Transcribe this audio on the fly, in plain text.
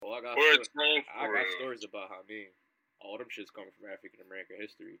I got Where it's known I for. got stories about how all them shits coming from African American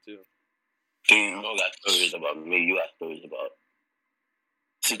history too. Damn, I got stories about me. You got stories about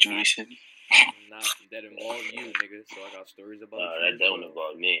situation. Not that involve you, nigga. So I got stories about you. That don't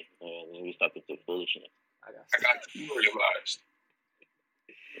involve me. Let me stop with the foolishness. I got to realize.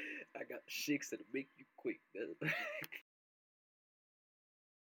 I got shakes that'll make you quick. Nah,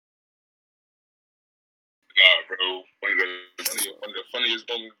 bro. One of the funniest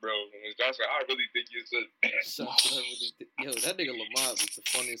moments, bro. When Johnson, I really think you're Yo, that nigga Lamont was the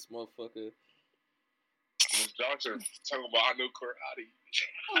funniest motherfucker. Miss Johnson talking about I know karate.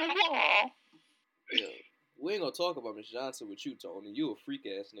 Yo, we ain't gonna talk about Miss Johnson with you, Tony. You a freak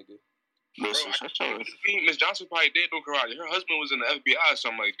ass nigga. Bro, Miss Johnson probably did know karate. Her husband was in the FBI or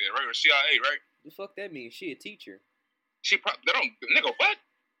something like that, right? Or CIA, right? The fuck that means? She a teacher. She probably nigga. What?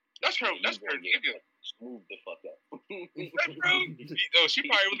 That's her nigga. Smooth the fuck up. Bro, she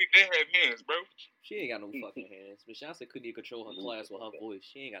probably really did have hands, bro. She ain't got no fucking hands. Miss Johnson couldn't even control her class with her voice.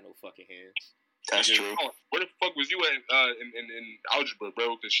 She ain't got no fucking hands. That's true. Where the fuck was you at in algebra,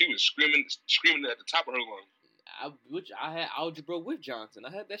 bro? Because she was screaming at the top of her lungs. I had algebra with Johnson. I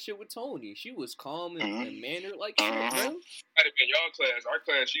had that shit with Tony. She was calm and mannered like shit, bro. Might have been y'all class. Our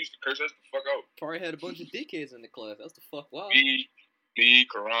class, she used to curse us the fuck out. Probably had a bunch of dickheads in the class. That's the fuck wild. Me,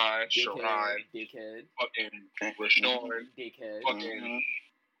 Karan, Sharon, dickhead, fucking Rashawn, dickhead, fucking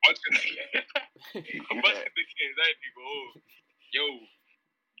bunch of dickheads. That nigga, yo,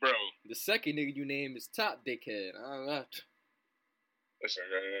 bro. The second nigga you name is top dickhead. I don't know. Listen,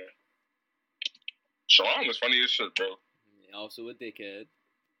 Sharon was funny as shit, bro. Also a dickhead.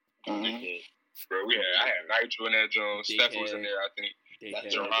 Bro, I had Nigel in that joint. Steph was in there, I think.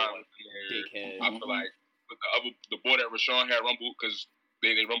 Jerron was in there. Dickhead. I feel like the boy that Rashawn had rumbled, because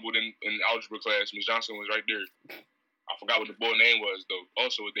they rumbled in algebra class. Miss Johnson was right there. I forgot what the boy name was, though.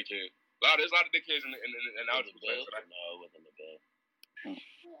 Also a dickhead. There's a lot of dickheads in algebra class. No, it wasn't the bell.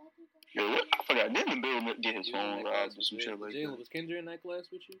 Yo, I forgot. Didn't Bill get his phone robbed or some shit like that? Was Kendra in that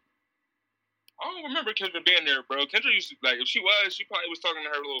class with you? I don't remember Kendra being there, bro. Kendra used to, if she probably was talking to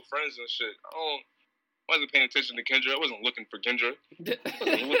her little friends and shit. I wasn't paying attention to Kendra. I wasn't looking for Kendra. I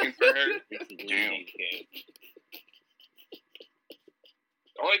wasn't looking for her. Damn.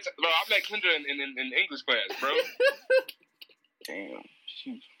 Bro, I met Kendra in English class, bro. Damn.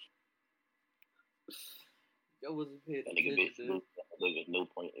 Yo wasn't paying attention. There's no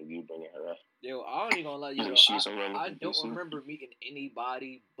point in you bringing her up. Yo, I ain't gonna lie, I don't remember meeting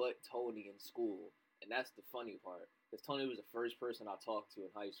anybody but Tony in school, and that's the funny part. Because Tony was the first person I talked to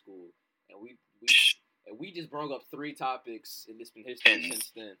in high school, and we just brought up 3 topics, and it's been history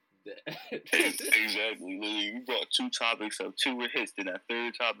since then. Exactly. Literally, you brought 2 topics up, 2 were hits, then that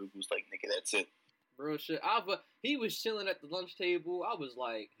 3rd topic was like, nigga, that's it. Bro, shit. He was chilling at the lunch table. I was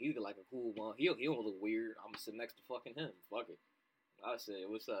like, he's like a cool one. He don't look weird. I'm gonna sit next to fucking him. Fuck it. I said,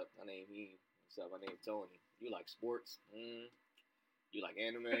 what's up? My name Ian. What's up? My name Tony. You like sports? You like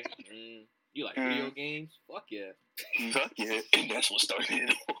anime? You like video games? Fuck yeah. Fuck yeah. And that's what started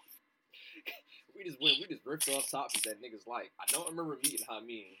it all. We just ripped off topics that niggas like. I don't remember meeting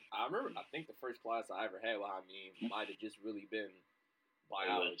Hameen. I think the first class I ever had with Hameen might have just really been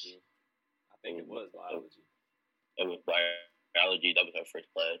biology. I think it was biology. It was biology. That was our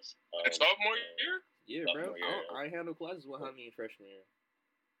first class. Sophomore year? Yeah, bro. I ain't had no classes with Hameen freshman year.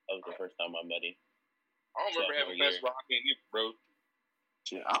 That was the first time I met him. I don't remember having classes with Hameen either, bro.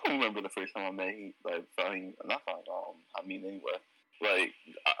 Yeah, I don't remember the first time I met him. Hameen anyway. Like,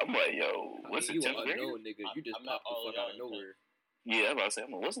 I'm like, yo, what's it, 10th grade? No, nigga, you just popped the fuck out of nowhere. Yeah, I was about to say,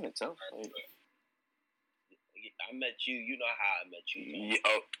 wasn't it 10th? I met you. You know how I met you. Yeah,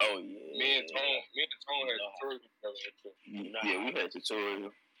 yeah. Me and Tone had tutorial together. Yeah, we had tutorial.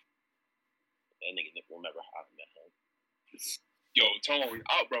 That nigga didn't remember how I met him. Yo, Tone,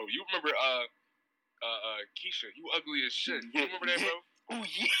 bro. You remember Keisha? You ugly as shit. You remember that, bro? Oh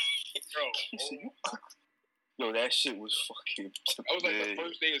yeah, bro. Keisha, you ugly. Yo, that shit was fucking. That was like the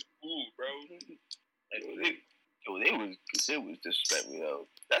first day of school, bro. It was disrespectful, yo.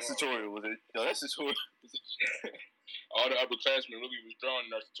 That tutorial was it. Yo, that tutorial. All the upperclassmen really was drawn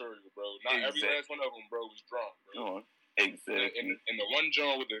in our tutorial, bro. Not every last one of them, bro, was drawn, bro. Exactly. And the one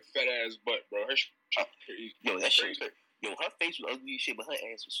John with the fat ass butt, bro. Her yo, that shit was crazy. Yo, her face was ugly as shit, but her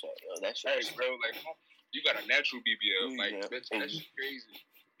ass was fat. Yo, that shit. Hey, bro, like you got a natural BBL, like bitch, that shit crazy.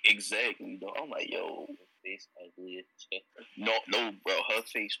 Exactly, though. I'm like, yo, face ugly as shit. No, bro. Her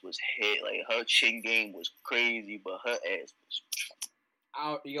face was head, like her chin game was crazy, but her ass was.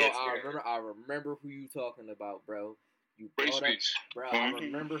 I remember who you talking about, bro. You brought up, bro. I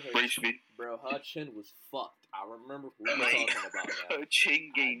remember her. Bro, her chin was fucked. I remember who we talking about now. Her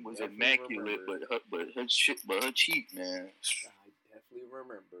chin game was immaculate, but her cheek, man. I definitely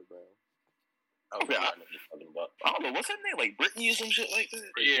remember, bro. I don't know what you're talking about. I don't know, what's her name? Like Brittany or some shit like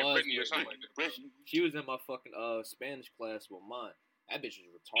that? Yeah, Brittany or something like that. Brittany. She was in my fucking Spanish class with mine. That bitch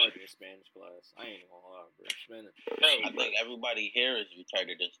was retarded in Spanish class. I ain't gonna lie, bro. Spanish. I think everybody here is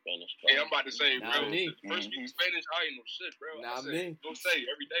retarded in Spanish class. Yeah, I'm about to say, bro. Me. First week Spanish, I ain't no shit, bro. Not me. Don't say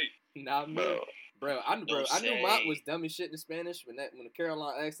every day. Not me. Bro, I knew Mott was dumb as shit in Spanish when the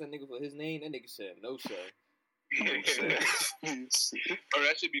Caroline asked that nigga for his name, that nigga said no sir. Bro,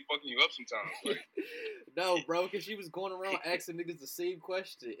 that should be fucking you up sometimes. Like. No, bro, because she was going around asking niggas the same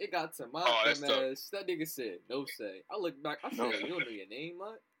question. It got to my dumb ass. That nigga said no say. I looked back. I said, you don't know your name,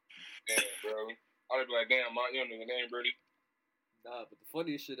 Mott? Yeah, bro. I would be like, damn, Mott, you don't know your name, Brody. Nah, but the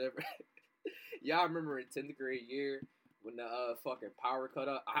funniest shit ever. Y'all remember in 10th grade year when the fucking power cut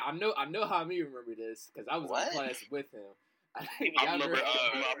out? I know how me remember this because I was in class with him. I remember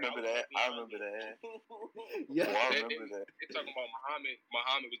that. Yeah, I remember that. They talking about Muhammad.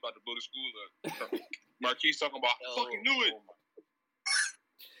 Muhammad was about to blow the school up. Marquise talking about, I fucking knew it.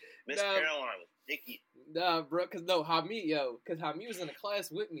 Miss Caroline was dicky. Nah, bro, because Hamid was in the class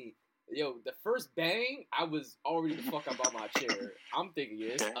with me. Yo, the first bang, I was already the fuck up on my chair. I'm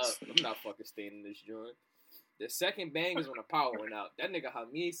thinking, I'm not fucking staying in this joint. The second bang is when the power went out. That nigga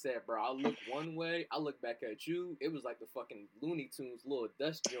Hamid said, bro, I look one way, I look back at you. It was like the fucking Looney Tunes little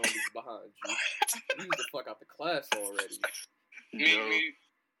dust joint is behind you. You was the fuck out the class already.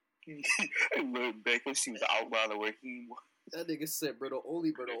 I look back and see the outline of where he was. That nigga said, bro, the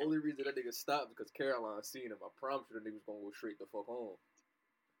only reason that nigga stopped because Caroline seen him. I promise you that nigga was gonna go straight the fuck home.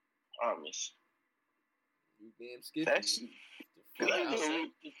 Promise. You damn skippy. That's I was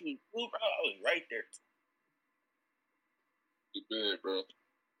right there. You bad, bro.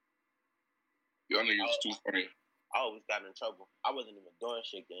 Y'all niggas was too funny. I always got in trouble. I wasn't even doing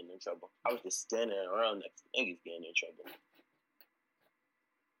shit getting in trouble. I was just standing around next to niggas getting in trouble.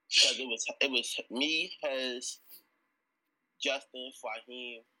 Because it was me, Hez, Justin,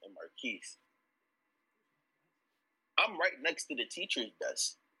 Fahim, and Marquise. I'm right next to the teacher's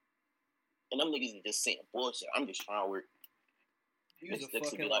desk. And them niggas are just saying bullshit. I'm just trying to work. You was a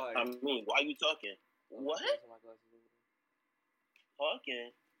fucking liar. I mean, why you talking? What?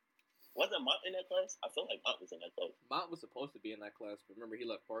 Talking? Wasn't Mott in that class? I feel like Mott was in that class. Mott was supposed to be in that class, but remember he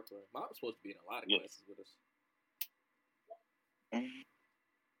left Parkway. Mott was supposed to be in a lot of classes with us.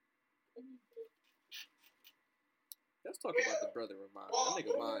 Let's talk about the brother of mine. That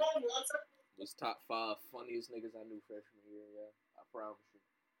nigga mine was top 5 funniest niggas I knew freshman year, yeah. I promise you.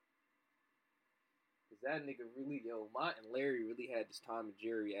 Cause that nigga really, Mott and Larry really had this Tom and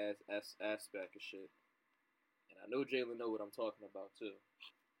Jerry aspect of shit. And I know Jalen know what I'm talking about too.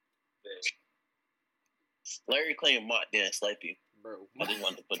 Larry claimed Mott didn't slap you. Bro. I just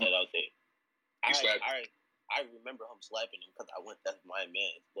wanted to put that out there. I remember him slapping him because I went to my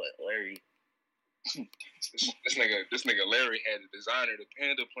man, but Larry. this nigga Larry had a designer the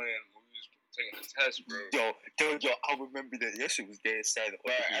Panda plan when we was taking the test, bro. Yo, I remember that. That shit was dead sad.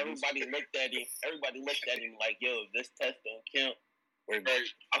 Bro, everybody looked at him like, yo, this test don't count. Right.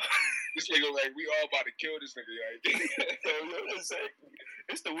 This nigga like, we all about to kill this nigga.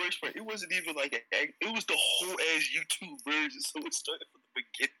 It's the worst part. It wasn't even like it was the whole ass YouTube version, so it started from the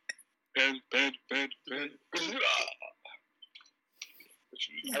beginning. Ben.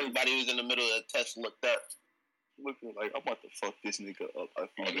 Everybody was in the middle of the test looked up. Looking like, I'm about to fuck this nigga up. I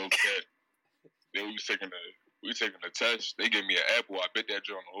feel no cat. Then we taking the test. They gave me an apple. I bet that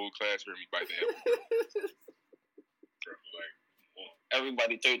joint the whole class heard me bite the apple. Like,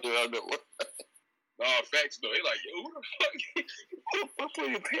 everybody turned around and looked. No, facts though. They like, yo, who the fuck are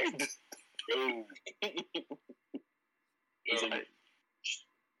your parents? Yo.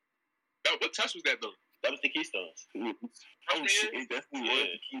 What test was that though? That was the Keystones. Oh shit, it definitely was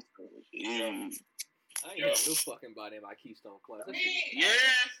the Keystones. I ain't had no fucking body in my Keystone class. Yeah.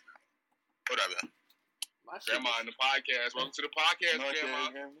 Whatever. Grandma in the podcast. Welcome to the podcast,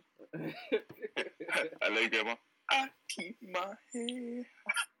 Grandma. I like Grandma. I keep my head.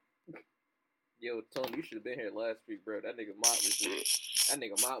 Yo, Tony, you should have been here last week, bro. That nigga Mott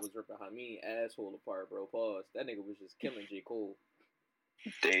was ripping Hameen asshole apart, bro. Pause. That nigga was just killing J. Cole.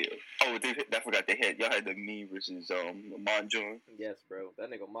 Damn. Oh, I forgot y'all had the me versus Lamont Jones. Yes, bro.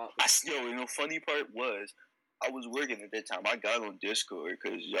 That nigga Mott. Funny part was I was working at that time. I got on Discord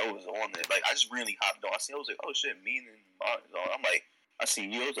because y'all was on it. Like I just really hopped on. I was like, oh shit, me and Mott is on. I'm like, I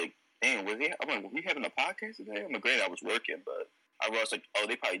seen you. I was like, damn, I'm like, were we having a podcast today? I'm like, great. I was working, but I was like, oh,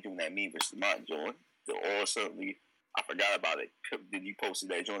 they probably doing that me versus Mott Jones. Then all of a sudden I forgot about it. Then you posted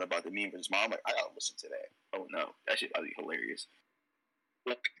that joint about the meme versus mom. I'm like, I gotta listen to that. Oh no, that shit probably hilarious.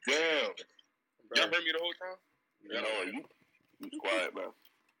 Damn. Y'all heard me the whole time? No, you quiet, bro.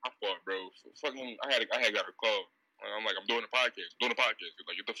 I fought, bro. Fucking, I had got a call. I'm like, I'm doing a podcast. Like,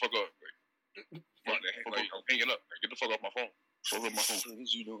 get the fuck up. Like, I'm hanging up. Like, get the fuck off my phone. Fuck up my phone. What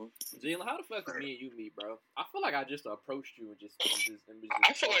is you doing? Jalen, how the fuck did me and you meet, bro? I feel like I just approached you and just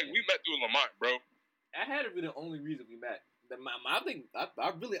I feel like we met through Lamont, bro. That had to be the only reason we met. My thing, I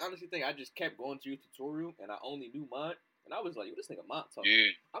really honestly think I just kept going to your tutorial and I only knew Mont. And I was like, yo, this nigga Mont talking.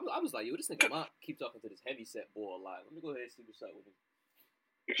 Yeah. I was like, yo, this nigga Mont keep talking to this heavy set boy a lot. Let me go ahead and see what's up with him.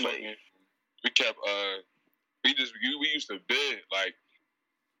 We kept, we used to bid, like,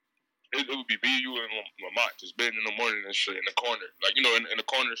 it would be you and Lamont just bidding in the morning and shit in the corner. Like, you know, in the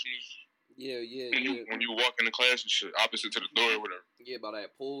corner, as soon as when you walk into class and shit, opposite to the door or whatever. Yeah, by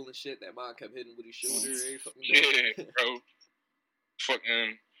that pole and shit that Mont kept hitting with his shoulder. Yeah, bro.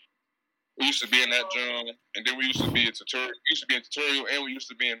 Fucking, we used to be in that gym, and then we used to be in tutorial. And we used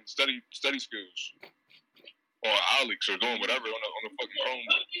to be in study skills, or Alex, or doing whatever on the fucking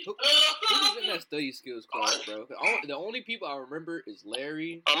Chromebook. Who was in that study skills class, bro? The only people I remember is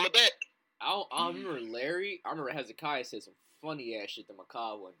Larry. I'm a bet. I remember Larry. I remember Hezekiah said some funny ass shit to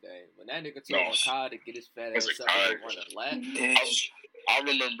Makai one day. When that nigga told Makai to get his fat ass up and run a lap. I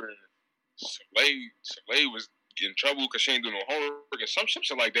remember Slade was in trouble because she ain't doing no homework and some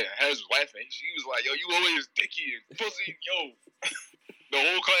shit like that. And Hez was laughing. She was like, yo, you always dicky and pussy. Yo. The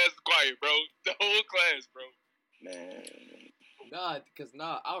whole class is quiet, bro. The whole class, bro. Man. Cause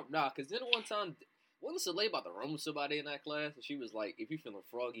then one time, wasn't Soleil about to run with somebody in that class? And she was like, if you feeling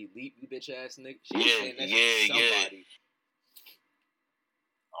froggy, leap, you bitch ass nigga. She was saying that shit to somebody.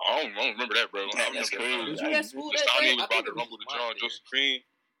 I don't remember that, bro. That's crazy. Was you at school that day? I think it was John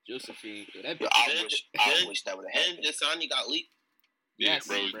Josephine. I wish that would have happened. And Dasani got leaked. Yeah,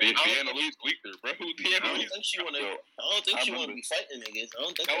 bro. Deanna leaked her, bro. I don't think she want to be fighting niggas. I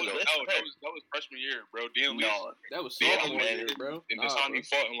don't think that was freshman year, bro. Deanna leaked. That was sophomore year, bro. And Dasani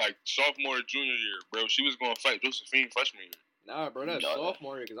fought in like sophomore or junior year, bro. She was going to fight Josephine freshman year. Nah, bro, that's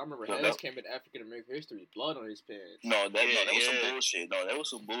sophomore year, because I remember Hez came in African American history with blood on his pants. That was some bullshit. No, that was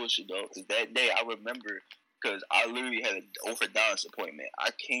some bullshit, though. Because that day, I remember, because I literally had an orthodontist appointment.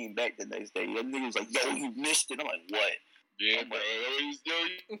 I came back the next day. That nigga was like, yo, you missed it. I'm like, what? Yeah, bro.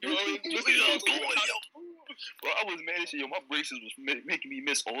 Bro, I was mad as shit. Yo, my braces was making me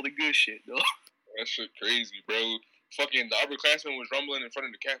miss all the good shit, though. That shit crazy, bro. Fucking the upperclassman was rumbling in front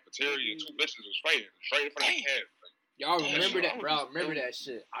of the cafeteria and two bitches was fighting right in front of the caf. Y'all remember that, bro? I remember that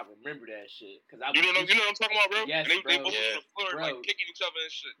shit. Cause you know what I'm talking about, bro? Yes, and they bro. both on the floor, like, kicking each other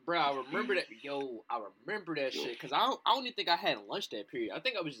and shit. Bro, I remember that. I remember that shit. Cause I don't even think I had lunch that period. I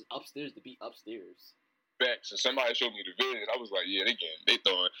think I was just upstairs to be upstairs. Facts. And somebody showed me the video, and I was like, yeah, they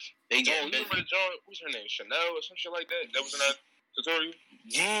throwing. You remember John? What's her name? Chanel or some shit like that? That was in that tutorial?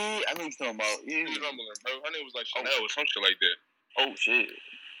 Yeah, I know what you're talking about. Yeah. She was rumbling, bro. Her name was like Chanel or some shit like that. Oh, shit.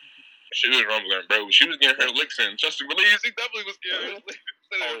 She was rumbling, bro. She was getting her licks in. Justin Belize, he definitely was getting her licks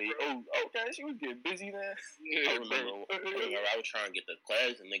in. Okay. She was getting busy, man. Yeah, I was trying to get to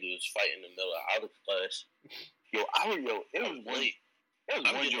class, and nigga was fighting in the middle of Alex class. It was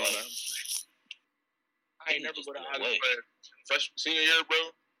one joint. I ain't never go to Alex class. Senior year, bro.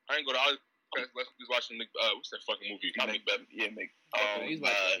 I ain't go to Alex class unless we was watching what's that fucking movie? Macbeth. Yeah, he's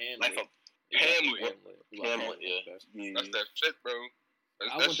like Hamlet. Hamlet, yeah. That's that shit, bro.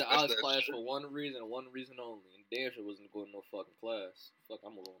 I went to Alex class for one reason and one reason only. And damn sure wasn't going to no fucking class. Fuck,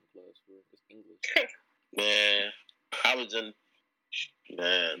 I'm going to class for it. It's English. Man, I was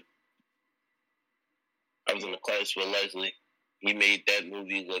in the class with Leslie. He made that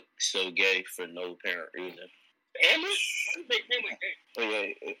movie look so gay for no apparent reason. Hamlet? How did they make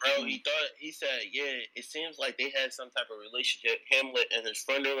Hamlet gay? Bro, he said, yeah, it seems like they had some type of relationship, Hamlet and his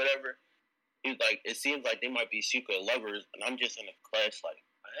friend or whatever. He was like, it seems like they might be secret lovers, and I'm just in the class like,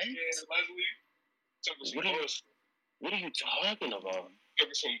 what? Yeah, Leslie. What are you talking about?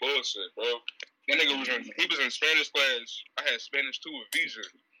 Talking some bullshit, bro. That nigga he was in Spanish class. I had Spanish too with Visa.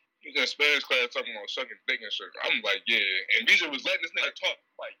 He was in Spanish class talking about sucking dick and shit. I'm like, yeah. And Visa was letting this nigga talk.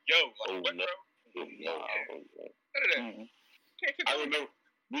 I'm like, yo, like, what, bro? None of that. I remember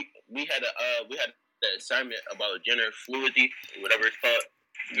we had the assignment about gender fluidity, whatever it's called.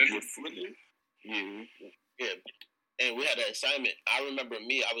 Gender fluidity? Yeah. And we had an assignment. I remember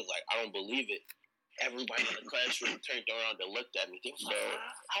I was like, I don't believe it. Everybody in the classroom turned around and looked at me. They was like,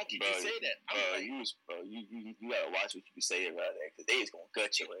 how did you say that? You gotta watch what you be saying around there, because they is gonna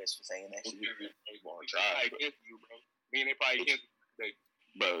gut your ass for saying that shit. They gonna try, bro. Me and they probably can't.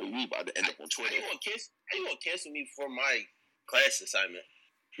 Bro, you about to end up on Twitter. How How you gonna cancel me for my class assignment?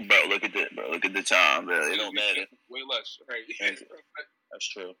 Bro, look at the time, bro. It don't matter. Way less, right? That's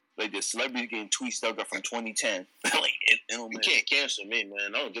true. Like the celebrities getting tweets stuck up from 2010. Like it don't You matter. can't cancel me,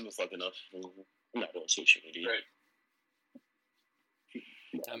 man. I don't give a fuck enough. I'm not doing social media. Right.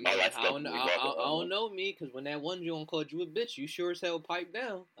 I mean, I don't know me, because when that one joint called you a bitch, you sure as hell piped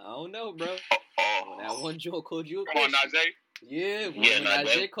down. I don't know, bro. When that one joint called you a bitch. Come on, Najee. Yeah, when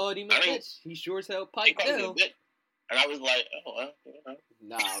Najee called him a bitch, he sure as hell piped down. And I was like, oh, well,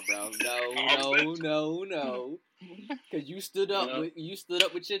 Nah, bro, no. Cause you stood up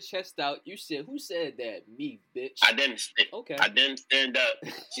with your chest out. You said, "Who said that? Me, bitch." I didn't. Okay. I didn't stand up.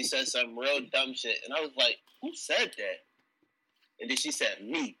 She said some real dumb shit, and I was like, "Who said that?" And then she said,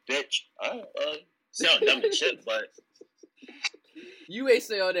 "Me, bitch." Sound dumb as shit, but you ain't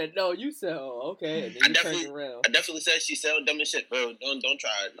say all that. No, you said, "Oh, okay." And then you turned around. I definitely said she sound dumb as shit, bro. Don't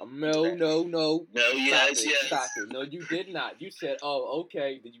try it. No. No, yes. Stop it. No, you did not. You said, "Oh,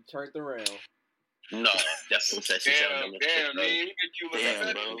 okay." Then you turned around. No, definitely said she sound dumb as shit.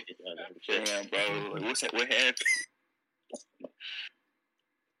 Damn, bro. Damn, bro. Like, what's that? What happened?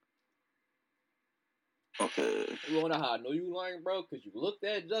 Okay. You wanna know how I know you lying, bro? Because you looked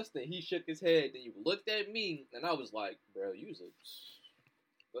at Justin, he shook his head. Then you looked at me, and I was like, "Bro, you was a."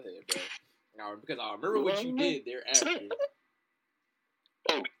 Go ahead, bro. Now, because I remember what you did there after.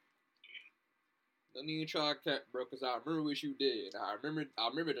 Oh. Don't even try to cut, bro, because I remember what you did. I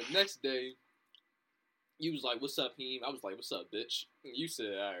remember the next day, you was like, "What's up, Heem?" I was like, "What's up, bitch?" And you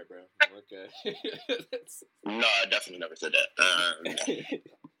said, "All right, bro." Okay. No, I definitely never said that.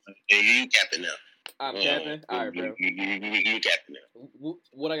 You capping now. I'm capping? All right, bro. You capping now.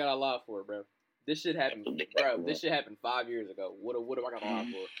 What I got to lie for, bro? This shit happened, bro. This shit happened 5 years ago. What do I got to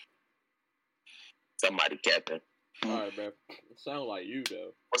lie for? Somebody capping. All right, bro. It sound like you,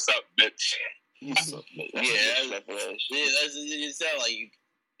 though. What's up, bitch? Yeah, it sound like you.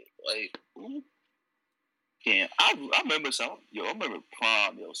 Like, damn, I remember some. Yo, I remember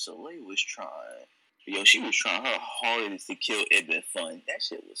prom. Yo, Soleil was trying. Yo, she was trying her hardest to kill Ibn Fun. That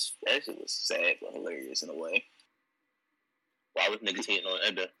shit was sad but hilarious in a way. Why was niggas hating on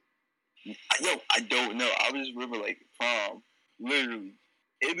Ibn? I don't know. I just remember like prom. Literally,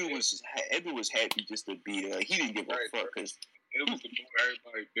 Ibn was happy just to be there. Like, he didn't give a fuck because it was the move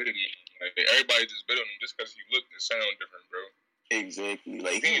everybody bid on him. Like everybody just bid on him just because he looked and sound different, bro. Exactly.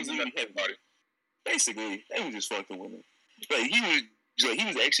 Like he was really happy. Basically, they was just fucking with him. Like he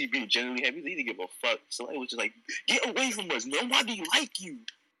was actually being genuinely happy. He didn't give a fuck. So I was just like, "Get away from us! Nobody like you."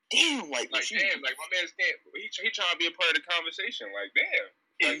 Damn, like my man's can't. He trying to be a part of the conversation. Like, damn.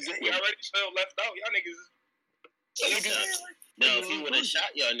 Like, exactly. We already felt left out. Y'all niggas. Now, if he would have shot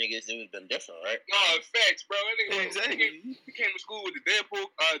y'all niggas, it would have been different, right? No, facts, bro. That nigga, exactly. He came to school with the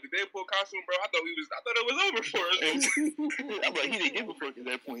Deadpool costume, bro. I thought it was over for us. I'm like, he didn't give a fuck at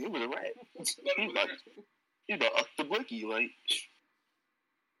that point. It was a wrap. He about up the bookie, like.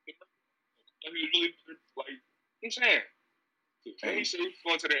 He was really like, I'm saying. He said he was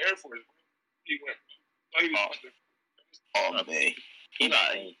going to the Air Force. He went. Man, he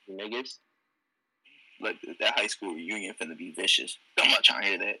not niggas. Like that high school reunion finna be vicious. I'm not trying to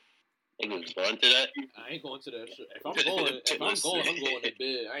hear that. Niggas going to that? I ain't going to that shit. If I'm going to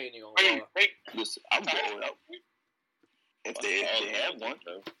bed. I ain't even gonna lie. Listen, I'm going out. If they have one.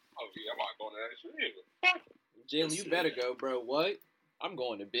 Oh yeah, I'm not going to that shit either. Jalen, you better go, bro. What? I'm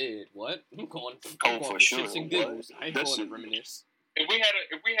going to bed. What? I'm going for sure. shits and giggles. I ain't going to reminisce. If we had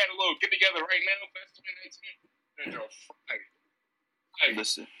a little get together right now, that's 2019. You're fried.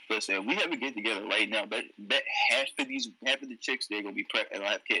 Listen. If we have a get together right now, bet half of the chicks they're gonna be pregnant and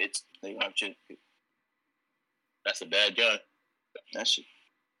don't have kids. They gonna have kids. That's a bad job. That shit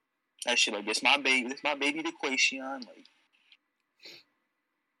like this my baby the Quation.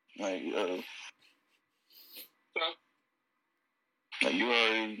 Like you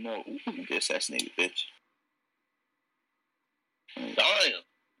already know. Ooh, you get assassinated, bitch. Damn.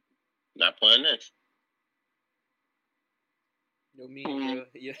 Not playing this. Yo, me, bro.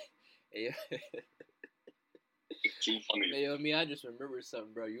 Yeah. Too funny. Hey, yo, me, I just remembered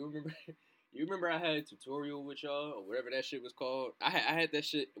something, bro. You remember I had a tutorial with y'all or whatever that shit was called? I had that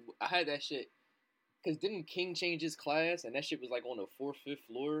shit. Cause didn't King change his class and that shit was like on the 4th, 5th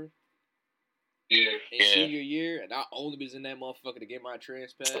floor? Yeah. In senior year, and I only was in that motherfucker to get my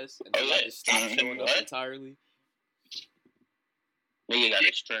trans pass, and then I just stopped showing up entirely. Nigga got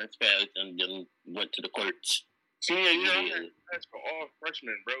his trans pass and then went to the courts. Senior year, I had a class for all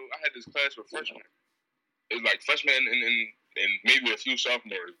freshmen, bro. I had this class for freshmen. It was like freshmen and maybe a few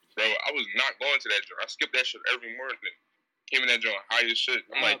sophomores, bro. I was not going to that joint. I skipped that shit every morning. Came in that joint high as shit.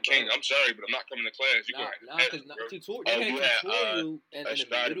 I'm like, King, I'm sorry, but I'm not coming to class. You going to because they had tutorial in the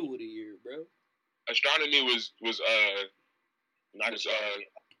middle of the year, bro. Astronomy was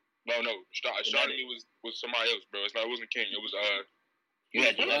astronomy was somebody else, bro. It wasn't King. It was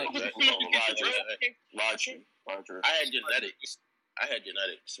Roger. I had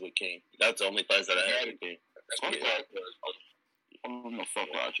genetics with King. That's the only class that I had with King. No, fuck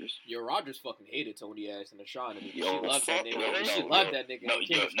Rogers. Yo, Rogers fucking hated Tony ass in astronomy. She loved that nigga.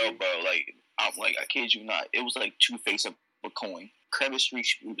 No, bro. Like, I kid you not. It was like two faces of a coin. Chemistry,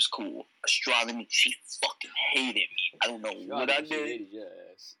 it was cool. Astronomy, she fucking hated me. I don't know what I did. She hated your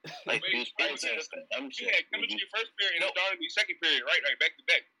ass. Like, we had chemistry first period and astronomy second period, right? Like, back to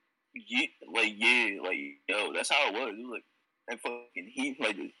back. Yo, that's how it was. It was like, and fucking,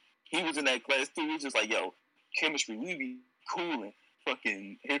 he was in that class too. He was just like, yo, chemistry, we be coolin'.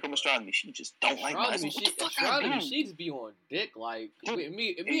 Fucking, here come astronomy. She just don't like astronomy. She just be on dick. Like,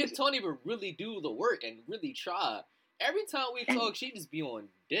 me and Tony would really do the work and really try. Every time we talk, she just be on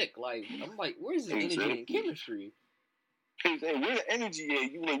dick. Like, I'm like, where's the energy in chemistry? Hey, where the energy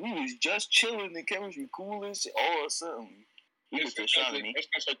at? You like, we was just chilling in chemistry, cool and shit, all of a sudden. It's because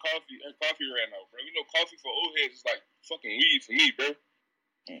her coffee ran out, bro. You know, coffee for old heads is like fucking weed for me, bro.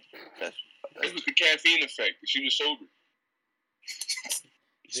 This was the caffeine effect. She was sober.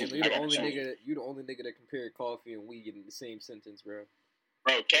 You're the only nigga that compared coffee and weed in the same sentence, bro.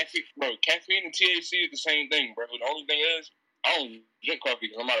 Bro, caffeine and THC is the same thing, bro. The only thing is, I don't drink coffee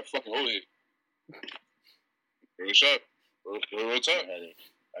because I'm not a fucking old head. What's up? What's up?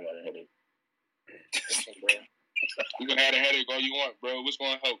 I got a headache. You can have a headache all you want, bro. What's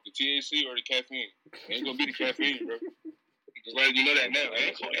going to help, the THC or the caffeine? It ain't going to be the caffeine, bro. Just letting you know that now. It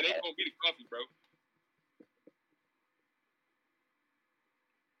ain't going to be the coffee, bro.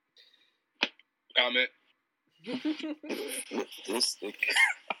 Comment. This thing.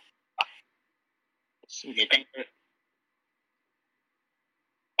 No comment.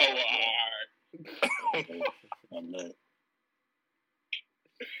 Oh, all right. I'm not.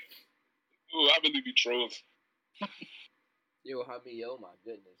 Ooh, I really be trolling. Yo, Hamid, oh my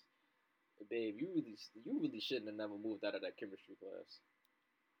goodness. Babe, you really shouldn't have never moved out of that chemistry class.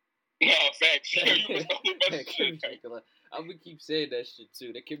 No, facts. You was that chemistry class. I would keep saying that shit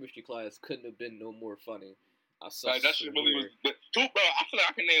too. That chemistry class couldn't have been no more funny. Like, that shit really was. Dude, bro, I feel like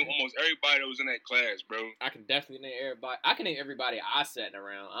I can name almost everybody that was in that class, bro. I can definitely name everybody. I can name everybody I sat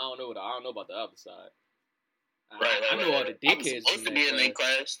around. I don't know about the other side. I know all the dickheads. I was supposed to be in that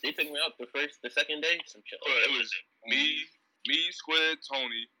class. They took me out the second day. Some shit. It was me, Squid,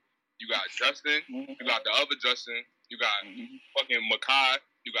 Tony. You got Justin. You got the other Justin. You got fucking Makai.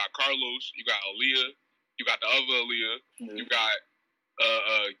 You got Carlos. You got Aaliyah. You got the other Aaliyah. You got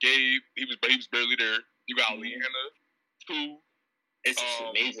Gabe. He was barely there. You got Leanna. Two. It's just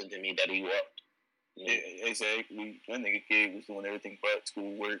amazing to me that he walked. Yeah, exactly. That nigga kid was doing everything but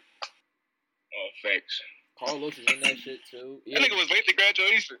school work. Oh, facts. Carlos is in that shit too. Yeah. That nigga was late to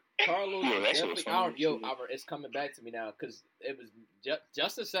graduation. Carlos is definitely. It's coming back to me now because it was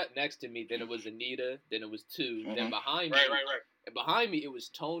Justin sat next to me. Then it was Anita. Then it was two. Then behind me, right. And behind me, it was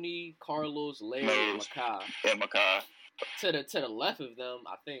Tony, Carlos, Larry, and Makai. Yeah, Makai. To the left of them,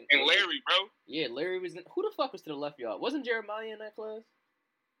 I think. And Larry, bro. Yeah, Larry was in. Who the fuck was to the left, y'all? Wasn't Jeremiah in that class?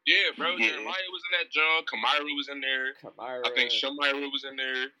 Yeah, bro. Yeah. Jeremiah was in that John. Kamira was in there. I think Shamira was in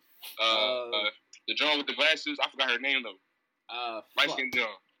there. The John with the glasses. I forgot her name though. Light skin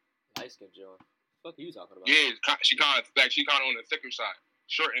John. Light skin John. What the fuck are you talking about? Yeah, she kind of on the thicker side,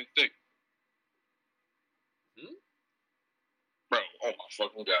 short and thick. Bro, oh my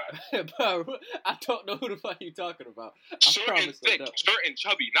fucking god. Bro, I don't know who the fuck you talking about. Short and thick, short and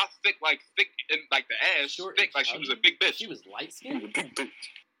chubby, not thick like and like the ass. Short thick like chubby? She was a big bitch. She was light skinned.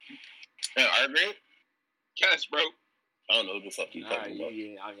 Yeah, I agree. Yes, bro. I don't know who the fuck you talking about.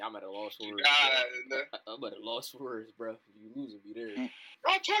 Yeah, I'm at a loss for words. I'm at a loss for words, bro. You losing me there.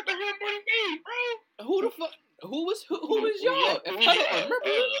 Bro, talk to her more than me, bro. Who the fuck? Who was y'all? If I don't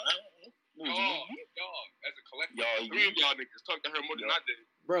remember. Y'all, as a collective, three of y'all niggas talk to her more than I did.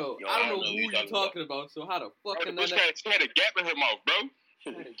 Bro, I don't know who you're talking about, so how the fuck can I... She had a gap in her mouth, bro.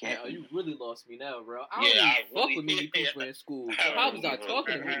 Oh, you really lost me now, bro. I don't even fuck with many people in school. So how was I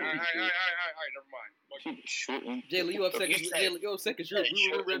talking to many people? Alright, never mind. Jayla, you upset because you're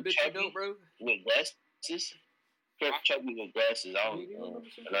a red bitch, you know, bro? With glasses? Chubby with glasses, I don't know.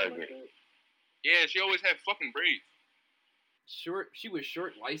 Yeah, she always had fucking braids. She was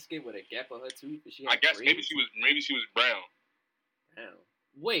short, light skinned with a gap on her tooth. I guess braids. maybe she was brown. Brown.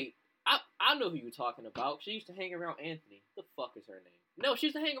 Wait, I know who you're talking about. She used to hang around Anthony. The fuck is her name? No, she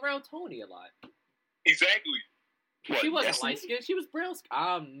used to hang around Tony a lot. Exactly. She wasn't Destiny? light skinned. She was brown.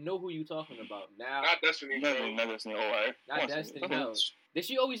 I know who you talking about now. Not Destiny, bro. Not Destiny. All right. Not Destiny. No. Did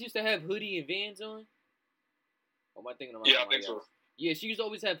she always used to have hoodie and Vans on? Or am I thinking about? Yeah, I think so. Yeah, she used to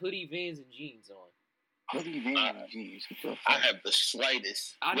always have hoodie, Vans, and jeans on. Hoodie, Vans, and jeans. I have the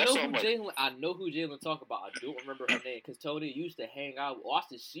slightest. I know who Jalen talk about. I don't remember her name because Tony used to hang out. I used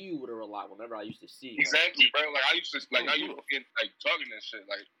to see you with her a lot whenever I used to see her. Exactly, bro. Like I used to be like talking and shit.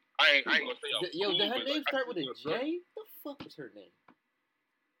 Like I ain't gonna say Yo, did her name start with a J? The fuck was her name?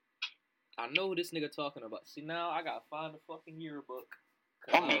 I know who this nigga talking about. See, now I gotta find the fucking yearbook.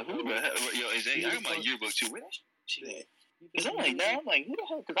 I'm like, who the hell? Yo, I got my yearbook too. Where that shit? Because I'm like, now I'm like, who the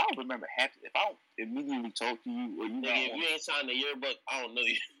hell? Because I don't remember half. If I don't immediately talk to you or you, if you ain't signed the yearbook, I don't know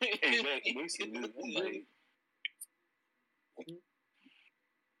you. Exactly. Like,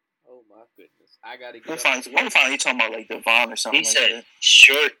 oh my goodness, I gotta get. I'm finally talking about like Devon or something. He like said that.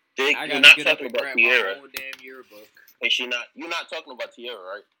 short, thick. I You're gotta not get up talking and about grab my Tierra. own damn yearbook. And you're not talking about Tierra,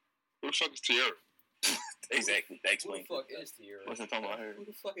 right? Who the fuck is Tierra? Exactly. Who the fuck is Tierra? Wasn't talking about her. Who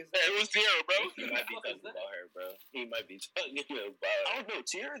the fuck is Hey, that? it was Tierra, bro. He might be talking about her, bro. He might be talking about her. I don't know.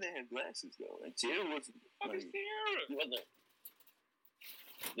 Tierra didn't have glasses though. Like Tierra wasn't. What is Tierra? He wasn't.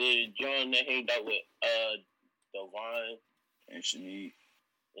 The John that hanged out with Devon And Shanique.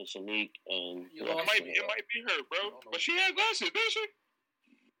 and Shanique and You It lost might me. be her, bro. But she had glasses, didn't she?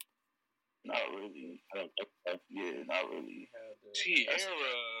 Not really. I don't think so. Yeah, not really. Tierra.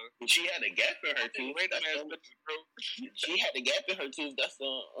 She had a gap in her tooth. Random That's ass the- bitches, bro. She had a gap in her tooth. That's the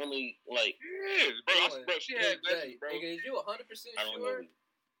only like. Yeah, bro. She had glasses, bro. Nigga, is you 100% I don't sure? know.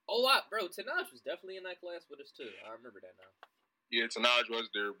 Oh, bro, Tanaj was definitely in that class with us too. I remember that now. Yeah, Tanaj was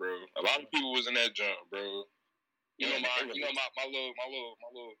there, bro. A lot of people was in that jump, bro. You know my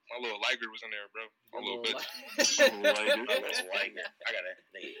little liger was in there, bro. My little bitch. I got a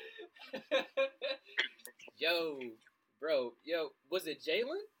name. Yo, was it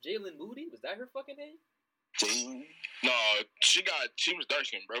Jalen? Jalen Moody? Was that her fucking name? Jalen. No, she was dark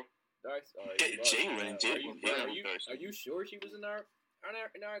skinned, bro. Jalen. Are you sure she was in our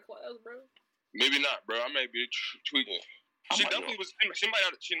class, bro? Maybe not, bro. I may be tweaking. She definitely was. She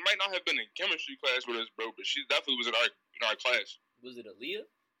might not have been in chemistry class with us, bro, but she definitely was in our class. Was it Aaliyah?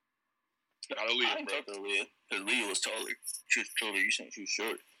 Not I Aaliyah, didn't bro. talk to Leah because Leah was taller. She was taller. You saying she was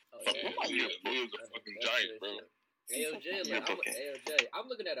short? Oh, Fuck, yeah. what Aaliyah was a fucking giant, bro. I'm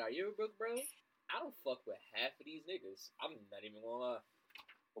looking at our yearbook, bro. I don't fuck with half of these niggas. I'm not even gonna lie.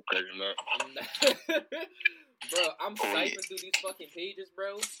 Okay, you know. Bro, I'm siphoning through these fucking pages,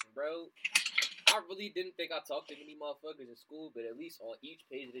 bro. I really didn't think I talked to many motherfuckers in school, but at least on each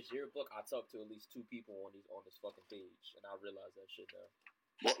page of this yearbook, I talked to at least 2 people on this fucking page, and I realized that shit now.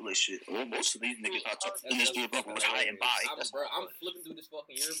 What list shit? Well, most of these niggas I talked in this yearbook was high and by. I'm flipping through this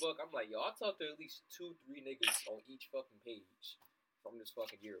fucking yearbook. I'm like, yo, I talked to at least 2-3 niggas on each fucking page from this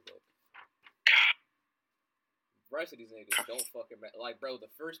fucking yearbook. The rest of these niggas don't fucking matter. Like, bro, the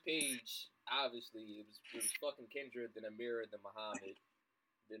first page, obviously, it was fucking Kendra, then Amira, then Muhammad,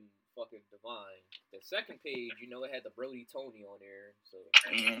 then fucking Divine. The second page, it had the Brody Tony on there. So,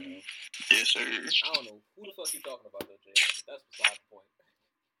 Yes, sir. I don't know who the fuck you talking about, though, Jay. But that's beside the point.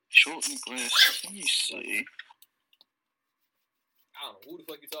 Short and glasses. Let me see. I don't know who the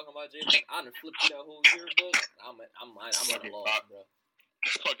fuck you talking about, Jay. I done flipped through that whole yearbook. I'm at a loss, bro.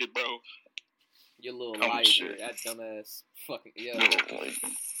 Fuck it, bro. Your little liger, that dumbass fucking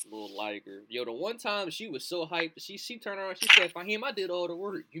little liger. Yo, the one time she was so hyped, she turned around, she said, "Fahim, I did all the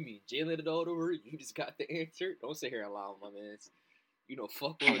work." You mean Jalen did all the work? You just got the answer? Don't sit here and lie, my man.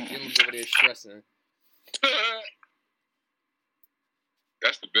 Fuck all Jalen's over there stressing.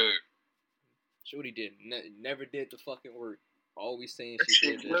 That's the big. Shorty did never did the fucking work. Always saying she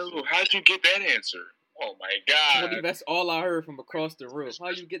did this. Bro, how'd you get that answer? Oh my god. Shorty, that's all I heard from across the room. How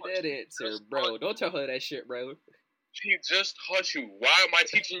you get that answer, bro? Don't tell her that shit, bro. She just taught you. Why am I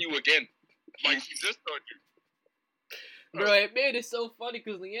teaching you again? Like, she just taught you. Bro, it made it so funny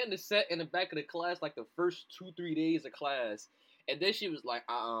because Leanna sat in the back of the class like the first 2-3 days of class. And then she was like,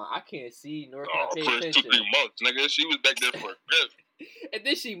 I can't see nor can I pay attention. 2-3 months, nigga. She was back there for a grip. And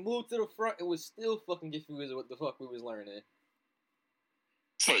then she moved to the front and was still fucking confused with what the fuck we was learning.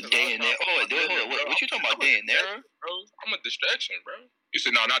 For a day and there. Oh, wait, hold on. What you talking about, day and there? Bro, I'm a distraction, bro. You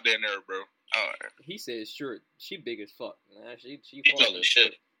said, no, not day and there, bro. Alright. He said, sure, she big as fuck. Nah, she talking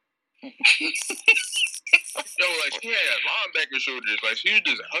shit. Yo, like, she had linebacker shoulders. Like, she was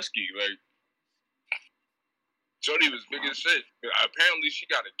just husky. Like, Jody was big as shit. Apparently, she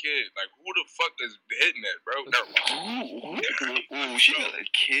got a kid. Like, who the fuck is hitting that, bro? Ooh, she got a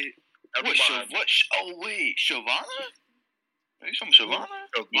kid. What? Oh, wait. Shavana? Are you from Shavana?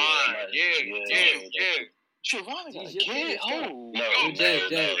 Yeah. Siobhan got a She's your kid? bitch, Oh. No,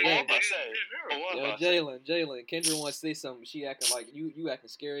 Yo, Jalen, Kendra wants to say something. She acting like you acting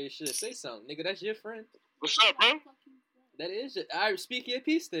scary as shit. Say something, nigga. That's your friend. What's up, bro? That is your. I speak your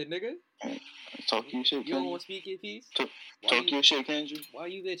piece, then, nigga. Talk your shit, You don't Kendra. want to speak your piece? Talk your shit, Kendra. Why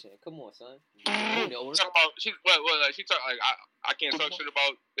you bitching? Come on, son. Talk about she like she talk like I can't talk shit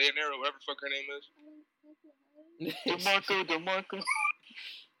about Dayanara, whatever the fuck her name is. DeMarco.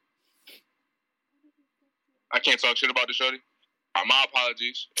 I can't talk shit about the shorty. My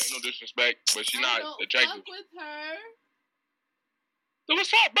apologies. Ain't no disrespect, but she's not attractive. Fuck with her. So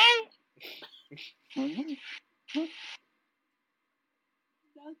what's up, bro?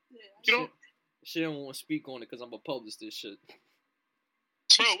 You know, She don't want to speak on it because I'm gonna publish this shit.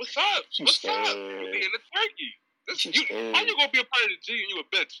 bro, what's up? What's up? You being a turkey. How you gonna be a part of the G and you a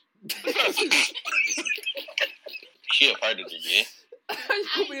bitch? What's up? She a part of the G. How you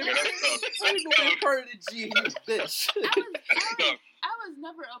gonna be a part of the G and you a bitch? I was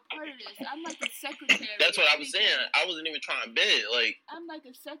never a part of this. I'm like a secretary. That's what I was saying. I wasn't even trying to bid. Like, I'm like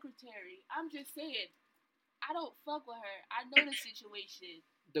a secretary. I'm just saying. I don't fuck with her. I know the situation.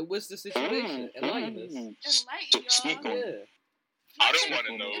 What's the situation? Enlighten us. Enlighten y'all. Speak on Yeah. I don't want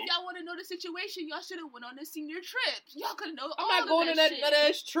to know. If y'all want to know the situation, y'all should have went on the senior trip. Y'all could know. I'm not going on that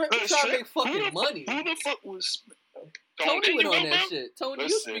ass trip to try to make fucking money. Who the fuck was... Tony went on that bro? shit. Tony, you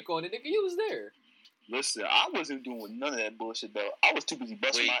Listen. speak on it, nigga. You was there. Listen, I wasn't doing none of that bullshit, though. I was too busy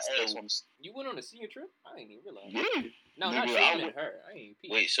busting my ass on the... You went on a senior trip? I ain't even realize. Yeah. No, not Nigga, you. I I meant went- her. I ain't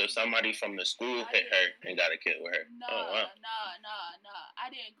peep. wait, so somebody from the school hit her and got a kid with her? No, Oh, wow. no. I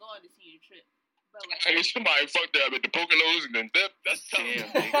didn't go on the senior trip. But like, Hey, somebody fucked up at the Poconos and then dip. That's tough.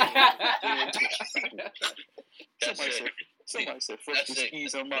 Damn, nigga. Somebody said, fuck That's the sick.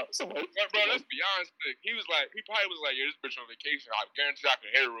 skis on my... Somebody... Bro, that's beyond sick. He probably was like, yeah, this bitch on vacation. I guarantee I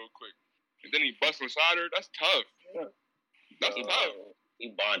can hit her real quick. And then he busts inside her. That's tough. That's tough. He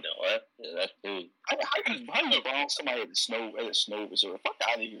bonding, what? Yeah, that's cool. How you bomb somebody at a snow resort? Fuck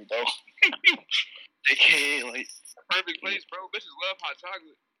out of here, though. Dickhead, like... Perfect place, bro. Bitches love hot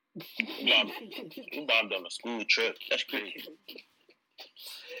chocolate. You bombed on a school trip. That's crazy.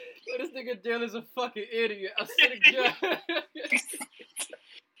 Yo, this nigga Jalen a fucking idiot. I said again.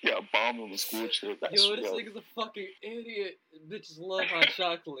 Yeah, bomb on the school trip. That's Yo, this nigga's a fucking idiot. Bitches love hot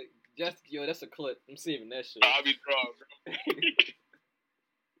chocolate. Yo, that's a clip. I'm saving that shit. I'll be drawn, bro.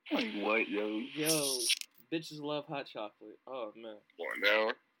 Like, what, yo? Yo, bitches love hot chocolate. Oh, man. Come on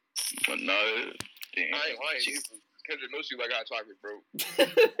now. But no, damn. I ain't. Kendra knows she like hot chocolate, bro. what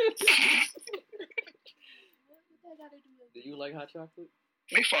that gotta do with Do you like hot chocolate?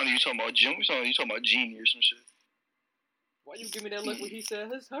 Make fun of you talking about Jim. You talking about Genie or some shit. Why you give me that look when he said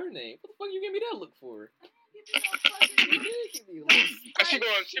her name? What the fuck you give me that look for? you You did give me a look.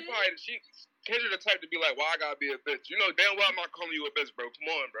 Kendra the type to be like, why I gotta be a bitch? You know damn well I'm not calling you a bitch, bro. Come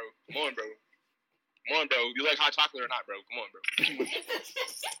on, bro. You like hot chocolate or not, bro? Come on, bro.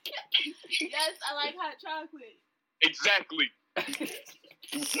 Yes, I like hot chocolate. Exactly.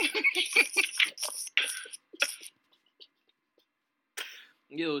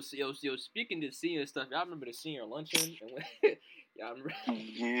 Yo, speaking to senior stuff, y'all remember the senior luncheon? And when, y'all remember?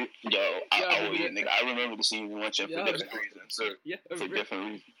 Yeah. Yo, I remember the scene we went to for different reasons. Yeah, For different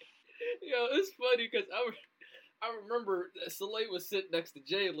reasons. Yo, it's funny because I remember that Soleil was sitting next to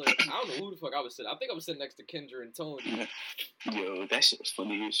Jalen. I don't know who the fuck I was sitting. I think I was sitting next to Kendra and Tony. Yo, that shit was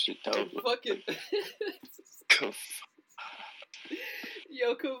funny as shit, though. And fucking...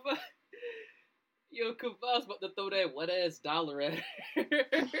 Yo, Kavaz about to throw that wet-ass dollar at her. They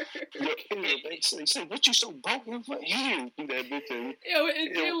say, what you so broken for here? That bitch. Yo,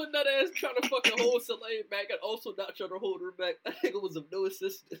 and Jalen that ass trying to fucking hold Soleil back and also not trying to hold her back. That nigga was of no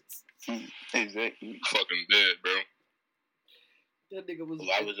assistance. Exactly. Fucking dead, bro. That nigga was...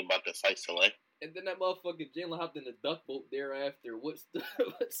 I was about to fight Soleil. And then that motherfucking Jalen hopped in the duck boat thereafter. What's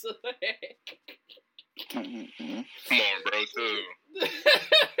Soleil? Come on, bro, too.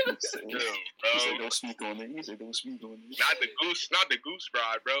 He said, bro. don't speak on it. He said, don't speak on it. Not the goose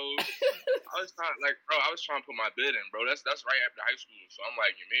bride, bro. I was trying to put my bid in, bro. That's right after high school. So I'm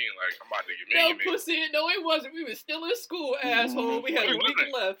like, you mean like I'm about to get No, me? pussy, no, it wasn't. We was still in school, asshole. We had a week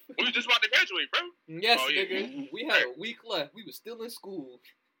left. We was just about to graduate, bro. Yes, Oh, yeah. nigga. We had a week left. We was still in school.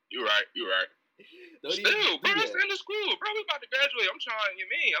 You right. Don't Still, even bro, do that's that. the end of school, bro. We about to graduate. I'm trying, you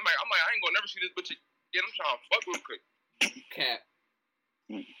mean? I'm like, I ain't gonna never see this bitch again. I'm trying to fuck real quick. Cap.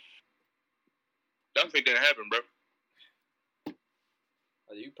 Definitely didn't happen, bro.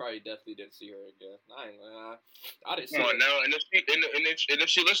 You probably definitely didn't see her again. I ain't gonna lie. I didn't see Come on her. now, and if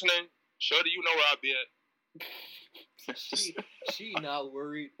she listening, shorty, you know where I'll be at. She not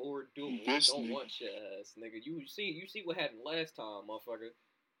worried or don't want your ass, nigga. You see what happened last time, motherfucker.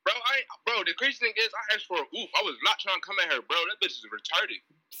 Bro, the crazy thing is, I asked for a oof. I was not trying to come at her, bro. That bitch is retarded.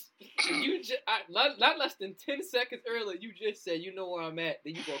 Not less than 10 seconds earlier, you just said, you know where I'm at.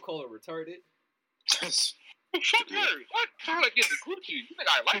 Then you gonna call her retarded? Fuck her. What? Trying to get the coochie? You think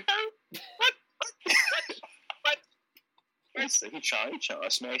I like her? What? He trying to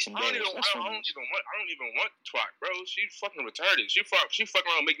smash him. I don't even want twat, bro. She fucking retarded. She fucking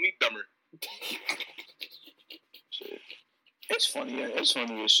around and make me dumber. Shit. It's funny. It's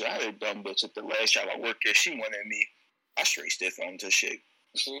funny as shit. I had a dumb bitch at the last job I worked at. She wanted me. I straight stiff on to shit.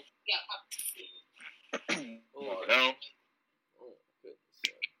 Oh, No. Oh, goodness.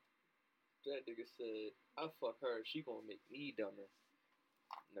 That nigga said, I fuck her, she gonna make me dumber.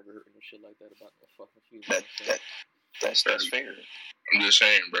 Never heard no shit like that about no fucking female. That's fair. I'm just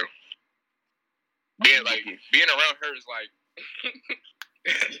saying, bro. Being around her is like,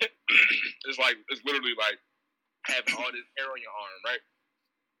 it's literally like having all this hair on your arm, right?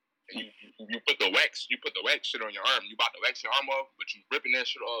 And you put the wax shit on your arm. You about to wax your arm off, but you ripping that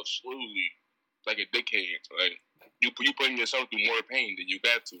shit off slowly, like a dickhead. Like you putting yourself through more pain than you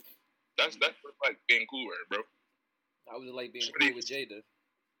got to. That's what's like being cool, right, bro? I was like being cool with Jada.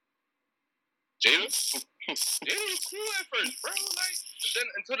 Jada was cool at first, bro. Like then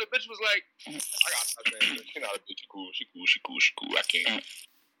until the bitch was like, I gotta stop saying this. She not a bitch. She cool. I can't.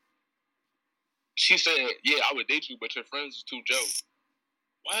 She said, yeah, I would date you, but your friends is too Joe.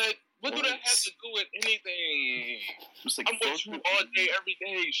 What? What do that have to do with anything? Like, I'm with you all day, every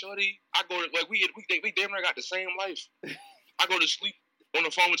day, shorty. I go to, like, we damn near got the same life. I go to sleep on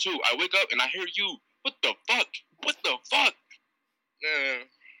the phone with you. I wake up and I hear you. What the fuck?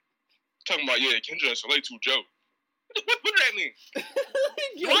 Talking about, yeah, Kendra and Soleil too Joe. What does that mean?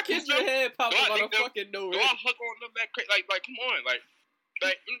 Yo, Kendra head popping out of fucking nowhere. Do I hug on them that crazy? Like, come on. Like, you know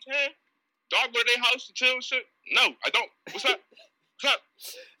what I'm saying? Do I go to their house to chill and shit? No, I don't. What's up?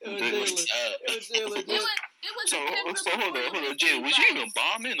 It was So hold on, Jalen. Was you even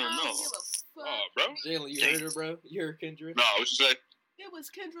bombing or no? Oh, bro. Jalen, you heard her, bro? You heard Kendra? No, what you say? It was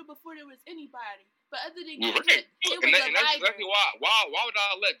Kendra before there was anybody. But other than Right. Kendra, it was And that's exactly why. Why would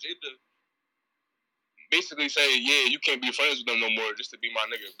I let Jada basically say, yeah, you can't be friends with them no more just to be my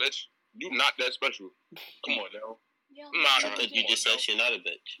nigga, bitch? You not that special. Come on, now. I thought you just said she not a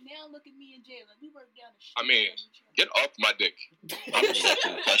bitch. Now look at me and Jalen. We work down the street. I mean, get off my dick. I'm just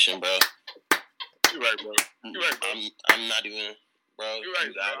asking a question, bro. You're right, bro. I'm not even, bro. You're right,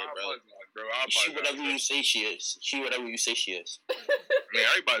 you got it, bro. I apologize. She whatever you say she is. She whatever you say she is. I mean,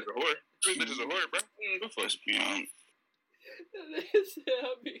 everybody's a whore. Every bitch is a whore, bro. Good for us, beyond.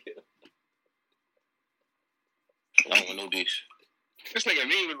 I don't want no beef. This nigga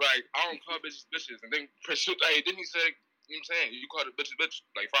me was like, I don't call bitches bitches, and then then he said, you know what I'm saying, you called a bitch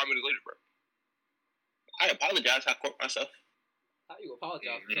like 5 minutes later, bro. I apologize. I caught myself. How you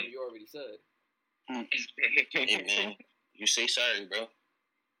apologize for something you already said? Hey, man, you say sorry, bro.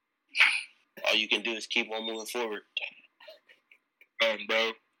 All you can do is keep on moving forward.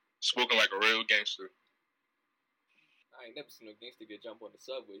 Bro, spoken like a real gangster. I ain't never seen no gangster get jump on the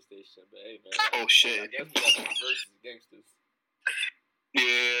subway station, but hey, man. Oh, shit. I guess we got the versus gangsters.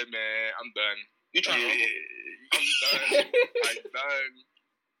 Yeah, man, I'm done. You trying to I'm done.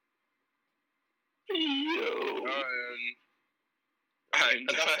 Yo. I'm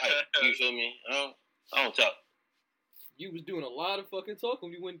done. You feel me? I don't talk. You was doing a lot of fucking talking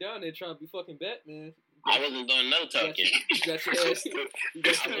when you went down there trying to be fucking Batman. I wasn't doing no talking. You got your ass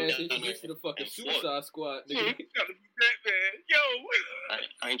introduced to the fucking Suicide Squad, nigga. Trying to be Batman. Yo.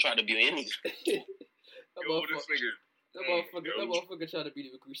 I ain't trying to be anything. That motherfucker trying to be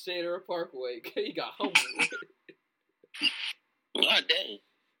the Crusader of Parkway. He got humbled. God dang.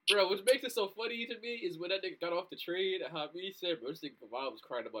 Bro, what makes it so funny to me is when that nigga got off the train and Hamid said, bro, this nigga Kamal was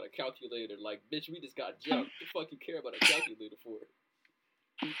crying about a calculator. Like, bitch, we just got jumped. What the fuck you care about a calculator for?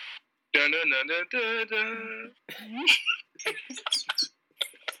 Dun, dun, dun, dun, dun, dun.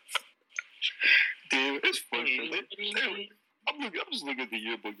 Damn, it's funny. I'm just looking at the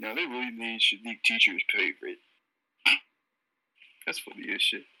yearbook now. They really named Shanique teacher's favorite. That's funny as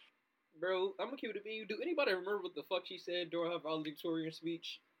shit. Bro, I'm gonna keep it to me. Do anybody remember what the fuck she said during her valedictorian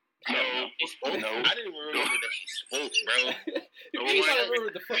speech? No. I didn't even remember that she spoke, bro. Do anybody remember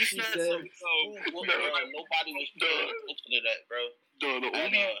what the fuck she said? Nobody was paying attention to that, bro.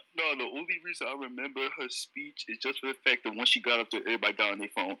 The only reason I remember her speech is just for the fact that once she got up there, everybody got on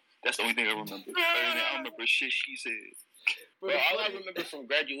their phone. That's the only thing I remember. I don't remember shit she said. Bro, all I remember from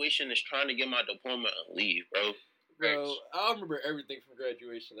graduation is trying to get my diploma and leave, bro. Bro, I remember everything from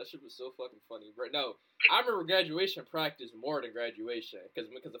graduation. That shit was so fucking funny. Bro, no, I remember graduation practice more than graduation. Because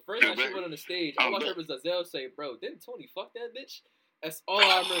the first time she went on the stage, all I heard was Azelle say, bro, didn't Tony fuck that bitch? That's all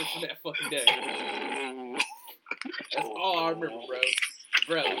I remember from that fucking day. That's all I remember, bro.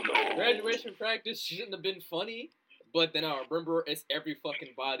 Bro, graduation practice shouldn't have been funny. But then I remember it's every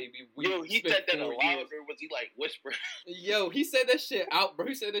fucking body we Yo, he said that aloud, or was he like whispering? Yo, he said that shit out, bro.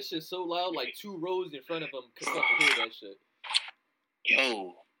 He said that shit so loud, like 2 rows in front of him could fucking hear that shit.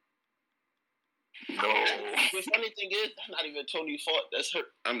 Yo. No. The funny thing is, that's not even Tony's fault. That's her.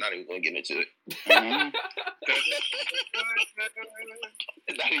 I'm not even going to get into it. Mm-hmm.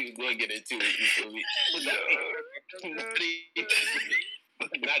 Not even going to get into it, you feel me?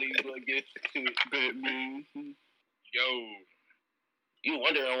 Not even going to get into it. Yo. You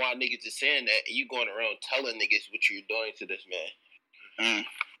wondering why niggas is saying that, and you going around telling niggas what you're doing to this man.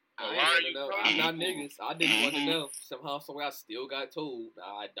 I ain't want to know. I'm not niggas. I didn't want to know. Somehow, I still got told.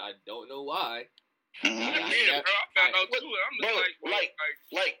 I don't know why. I found out too. I'm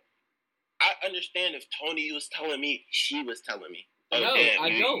like, I understand if Tony was telling me, she was telling me. No, I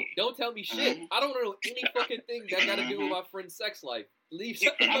don't. Don't tell me shit. I don't know any fucking thing that got to do with my friend's sex life. Leave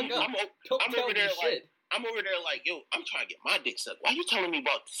something fuck up. Don't tell me shit. I'm over there like, yo, I'm trying to get my dick sucked. Why are you telling me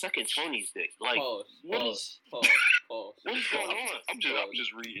about sucking Tony's dick? Like, pause. What is going on? I'm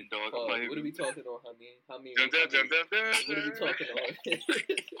just reading, dog. What are we talking on, Hamid? What are we talking on?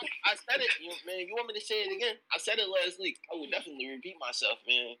 I said it, man. You want me to say it again? I said it last week. I would definitely repeat myself,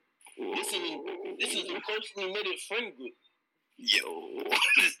 man. This is a closely knitted friend group. Yo,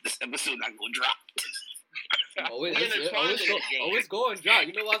 this episode not gonna drop. It's going to drop.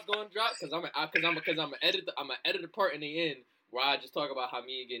 You know why it's going to drop? Because I'm gonna edit the part in the end where I just talk about how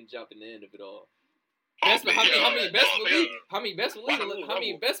me getting jumped in the end of it all. Best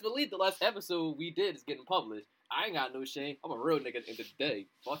believe the last episode we did is getting published. I ain't got no shame. I'm a real nigga at the end of the day.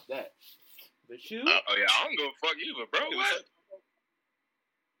 Fuck that. But you? I don't go fuck either, bro. What?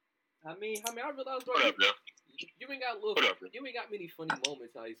 I realized, bro, what up, bro? You ain't got many funny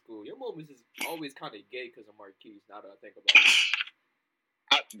moments in high school. Your moments is always kind of gay because of Marquise. Now that I think about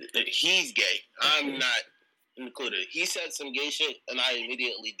it, he's gay. I'm not included. He said some gay shit, and I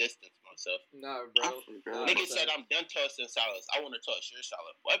immediately distanced myself. Nah, bro. Nigga said I'm done tossing salads. I want to toss your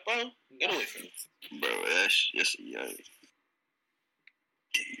salad. What, bro? Get away from me, bro. That's just yeah.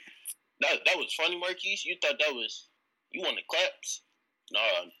 That was funny, Marquise. You thought that was you wanted claps?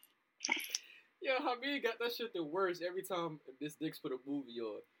 Nah. Yo, Hamid got that shit the worst every time this Dix put a movie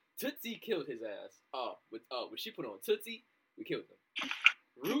on. Tootsie killed his ass. When she put on Tootsie, we killed him.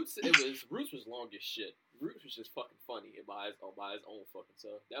 Roots was long as shit. Roots was just fucking funny by his own fucking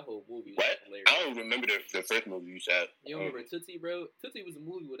self. That whole movie was hilarious. I don't remember the first movie you said. You don't remember Tootsie, bro? Tootsie was a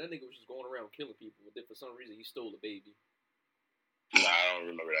movie where that nigga was just going around killing people, but then for some reason he stole a baby. Nah, I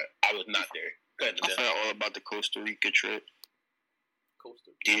don't remember that. I was not there. I forgot all about the Costa Rica trip.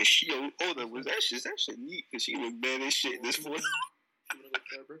 Costa Rica. Yeah, hold on, was that shit neat? Cause she looked bad as shit this morning. You wanna go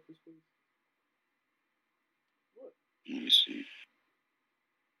try breakfast, please? What? Let me see.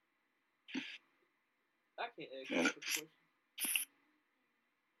 I can't ask you a question.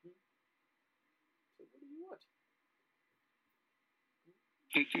 So what do you watch?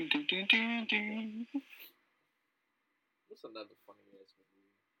 What's another funny ass movie?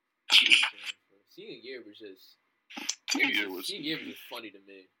 Senior year was just. Senior year was just funny to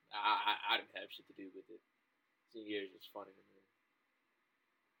me. I didn't have shit to do with it. Senior year is just funny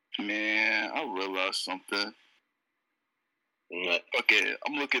to me. Man, I realized something. What? Okay,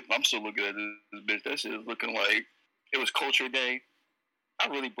 I'm still looking at this bitch. That shit is looking like it was Culture Day. I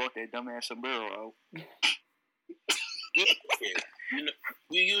really brought that dumbass sombrero out.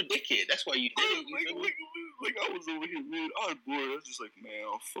 You a dickhead. That's why you did it. Like I was over here, man. I was bored. I was just like,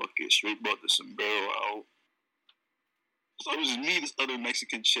 man, fuck it. Straight brought the sombrero out. So it was me, this other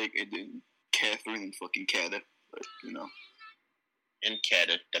Mexican chick, and then Catherine and fucking Cata. But, you know. And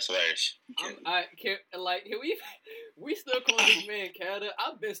Cata. That's hilarious. I can't, like, we still call this man Cata.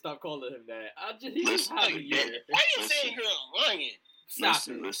 I've been stopped calling him that. He was Javier. Why you saying her lying? Stop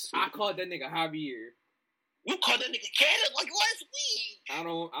it. I called that nigga Javier. You called that nigga Cata like last week. I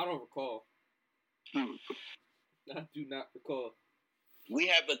don't recall. I do not recall. We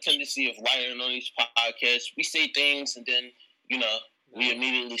have a tendency of lying on these podcasts. We say things and then, we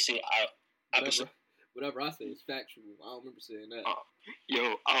immediately say whatever I say is factual. I don't remember saying that.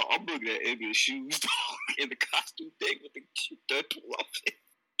 Yo, I'm looking at Eddie's shoes in the costume thing with the pull off.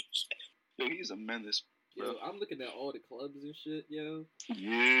 Yo, he's a menace. Yo, I'm looking at all the clubs and shit, yo.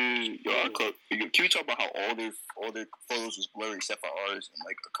 Yeah, can we talk about how all their photos was blurry except for ours and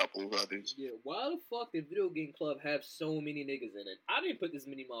like a couple of others? Yeah, why the fuck did Video Game Club have so many niggas in it? I didn't put this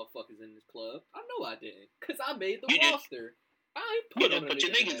many motherfuckers in this club. I know I didn't, cause I made the roster. I ain't put You didn't put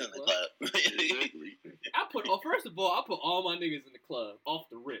your niggas in the club. Exactly. First of all, I put all my niggas in the club off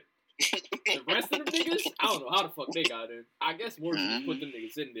the rip. The rest of them niggas, I don't know how the fuck they got in. I guess Morgan just put them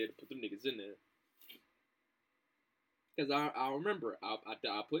niggas in there to put them niggas in there. Because I remember, I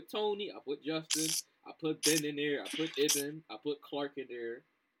put Tony, I put Justin, I put Ben in there, I put Ibn, I put Clark in there,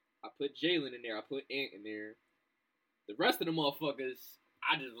 I put Jalen in there, I put Ant in there. The rest of the motherfuckers,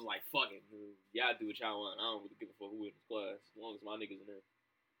 I just was like, fuck it. Y'all do what y'all want. I don't really give a fuck who in this class, as long as my niggas in there.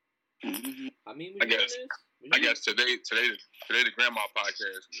 I mean, I guess today the grandma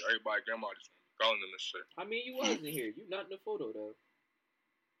podcast. Everybody grandma just calling them this shit. I mean, you wasn't here. You not in the photo though.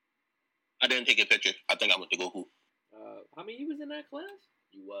 I didn't take a picture. I think I went to go hoop. I mean, you was in that class?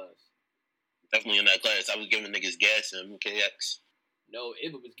 You was. Definitely in that class. I was giving niggas gas and MKX. No,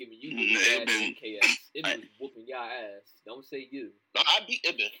 Ibn was giving you gas and MKX. Ibn was whooping y'all ass. Don't say you. No, I beat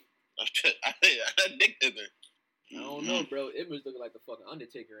Ibn. I dicked Ibn. I don't know, bro. Ibn was looking like the fucking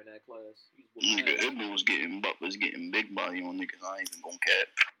Undertaker in that class. Nigga, Ibn was getting big body on niggas. I ain't even gonna cap.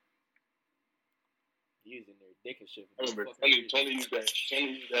 He was in there dick and shit. Tony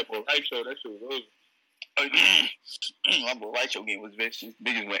used that for life show. That shit was over. My boy Light Show game was vicious.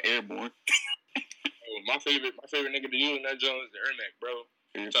 Niggas went airborne. My favorite nigga to use in that joint is the Air Mac, bro.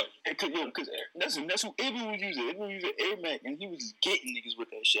 Cause that's who Ibn was using. Ibn was using Air Mac, and he was just getting niggas with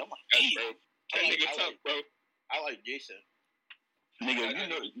that shit. I'm like, damn, bro. That nigga tough, bro. I like Jason. Nigga, you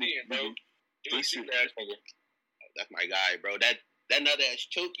know, bro. That's my guy, bro. That nut ass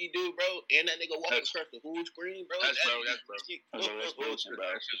chokey dude, bro, and that nigga walking across the whole screen, bro. That's bullshit,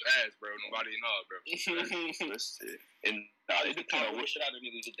 bro. That's just ass, bro. Nobody know, bro. And it depends on which shit out of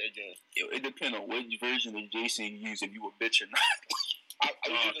niggas with that joint. It depends on which version of Jason you use. If you a bitch or not. I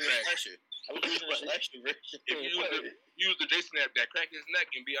was using the slasher. I was using the slasher version. If you use the Jason that crack his neck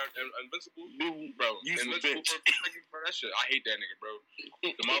and be invincible, bro. Invincible for a second, bro. That shit, I hate that nigga, bro.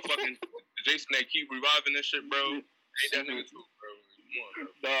 The motherfucking Jason that keep reviving this shit, bro. Hate that nigga too, bro.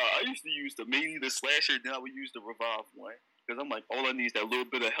 Nah, I used to use mainly the slasher, then I would use the revive one. Because I'm like, all I need is that little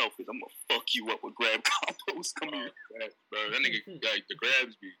bit of health, because I'm going to fuck you up with grab combos. Come here. Bro, that nigga, like, the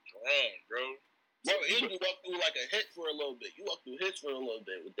grabs be wrong, bro. Bro, and you walk through like a hit for a little bit. You walk through hits for a little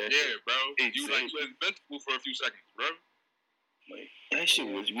bit with that shit. Yeah, bro. You invincible for a few seconds, bro. Like, that shit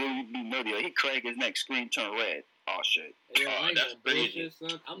was really nutty. Like, he cracked his neck, screen turned red. Oh, shit. Yeah, I ain't that's bullshit,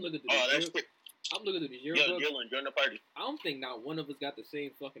 son. I'm looking through the yearbook. Dylan, join the party. I don't think not one of us got the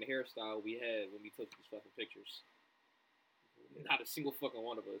same fucking hairstyle we had when we took these fucking pictures. Not a single fucking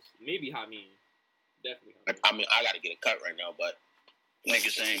one of us. Maybe Hameen. Definitely Hameen. I mean, I gotta get a cut right now, but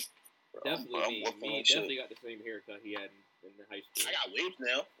nigga same. Definitely me. Definitely got the same haircut he had in the high school. I got waves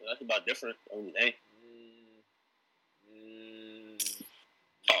now. That's about different. Only day.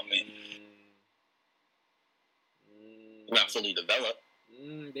 Oh man. Not fully developed.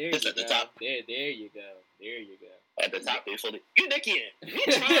 There you go. The top. There you go. At the top, they fully. You dickhead. You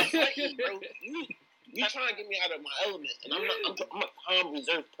trying to fight me, bro. You trying to get me out of my element, and I'm a calm,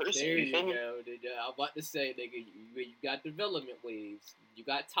 reserved person. There you go. I'm about to say, nigga, you got development waves. You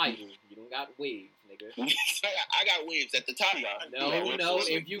got title. You don't got waves, nigga. I got waves at the top. No.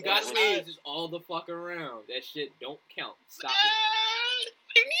 If you got waves, it's all the fuck around. That shit don't count. Stop it.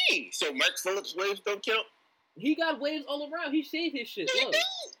 What do you mean? So Mark Phillips' waves don't count? He got waves all around. He shaved his shit. He only got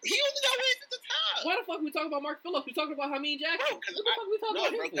waves at the top. Why the fuck we talking about Mark Phillips? We talking about Hameen Jackson. Bro, what the fuck we talking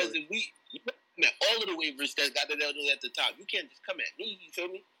about him for? Because if all of the waivers that got the Delta at the top, you can't just come at me. You feel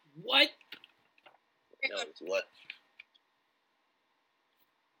me? What? No, it's what?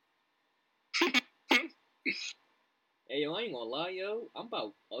 Hey, yo, I ain't gonna lie, yo. I'm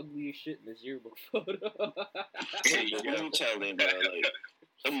about ugly as shit in this yearbook photo. Hey, yo, what you telling, bro? Like,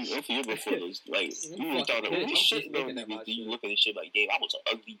 some yearbook photos, like, you thought of this shit, though. You look at this shit like, Dave, I was an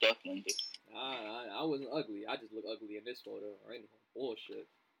ugly duck one day. I wasn't ugly. I just look ugly in this photo. I ain't bullshit.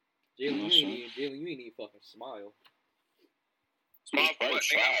 Jalen, you ain't even fucking smile. Smile for what?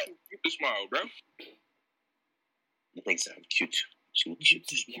 You smile, bro. You think so? Cute. Cute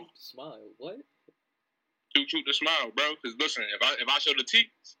to smile. What? Too cute to smile, bro. Because listen, if I show the teeth,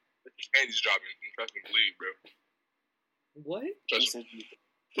 the panties dropping. Trust me, believe, bro. What? Trust me.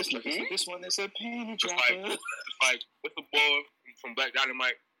 This one is a panty It's dropper. like what's the boy from Black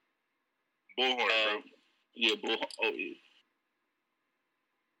Dynamite? Bullhorn, bro. Yeah, Bullhorn. Oh yeah.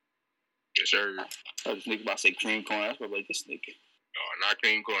 Yes, sir. I was thinking about to say cream corn. That's what like this nigga. No, not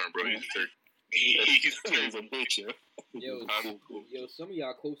cream corn, bro. He's a turkey. He's a bitch, yo. Yo, some of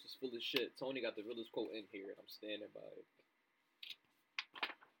y'all quotes is full of shit. Tony got the realest quote in here, and I'm standing by it.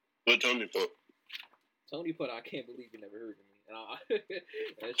 What Tony put? Tony put, I can't believe you never heard of me.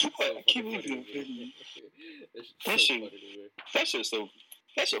 That shit's so fucking funny. That shit's so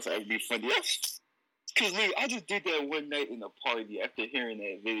be funny. Cause I just did that one night in a party after hearing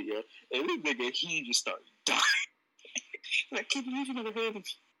that video, and this nigga he just started dying. I can't believe you never heard of me.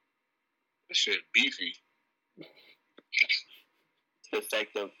 That shit beefy. The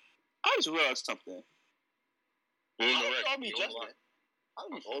fact of, I just realized something. I don't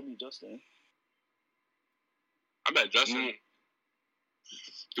me Justin. I met Justin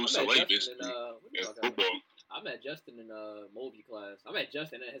through Soleil, basically. Football. I met Justin in Moby class. I met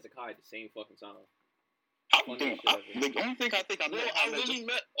Justin and Hezekiah at the same fucking time. The only thing I think I met. I really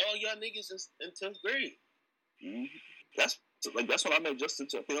met all y'all niggas in 10th grade. Mm-hmm. That's when I met Justin.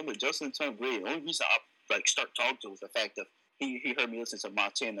 I think I met Justin in 10th grade. The only reason I start talking to was the fact that he heard me listen to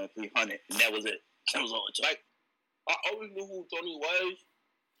Montana 300, and that was it. That was all it took. Like, I always knew who Tony was,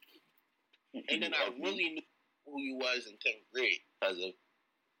 and then I really knew who he was in 10th grade because of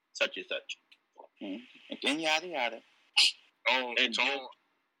such and such. Mm-hmm. And yada yada. And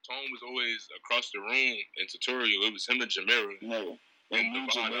Tom was always across the room in tutorial. It was him and Jamira. No. And me,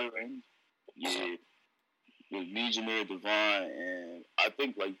 Jamira. Yeah. It was me, Jamira, Devon, and I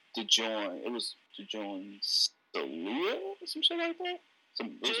think DeJohn. It was DeJohn Salia or some shit like that.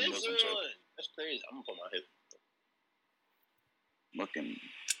 That's crazy. I'm gonna put my hip. Looking.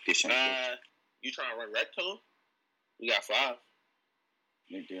 You trying to run Recto? We got 5.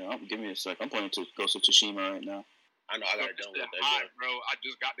 Nigga, give me a sec. I'm playing to Ghost of Tsushima right now. I know I got done with that hot, bro. I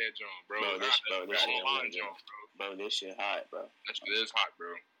just got that joint, bro. This shit hot, bro. That shit is hot,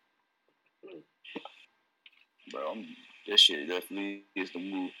 bro. Bro, this shit definitely is the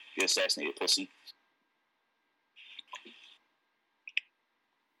move. The assassinated pussy.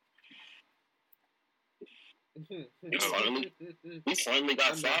 We finally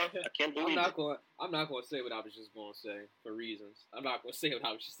got 5. I can't believe it. I'm not gonna say what I was just gonna say for reasons. I'm not gonna say what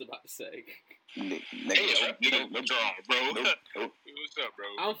I was just about to say. Hey, no drama, bro. What's up, bro?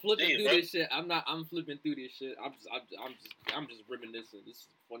 I'm flipping through this shit. I'm flipping through this shit. I'm just reminiscing. This is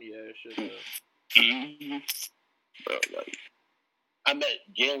funny ass shit, bro. Bro, I met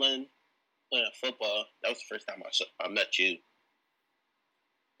Jalen playing football. That was the first time I met you.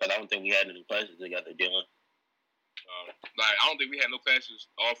 But I don't think we had any classes together, Jalen. I don't think we had no classes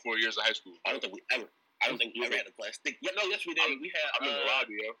all 4 years of high school. I don't think we ever had a class. Yes, we did. I'm in the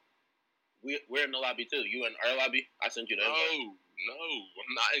lobby, yo. We're in the lobby too. You in our lobby? I sent you the invite. No,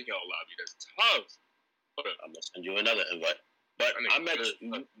 I'm not in your lobby. That's tough. Okay. I'm gonna send you another invite. But I met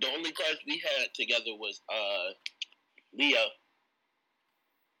the only class we had together was Leo.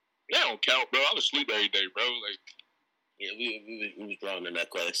 That don't count, bro. I was asleep every day, bro. Yeah, we was drawn in that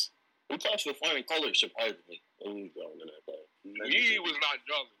class. We passed with flying colors, surprisingly. We was drawn in that class. We was not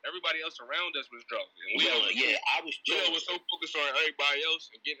drunk. Everybody else around us was drunk. Leo was so focused on everybody else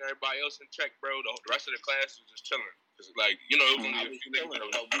and getting everybody else in check, bro. The rest of the class was just chilling. Cause it was only a few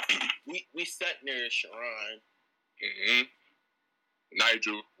niggas. We sat near Sharon. Mm-hmm.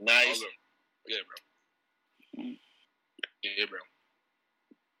 Nigel. Nice. Yeah, bro. Yeah, bro.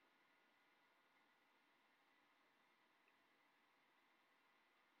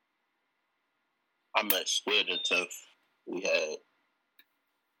 I met Squid and Tough. We had.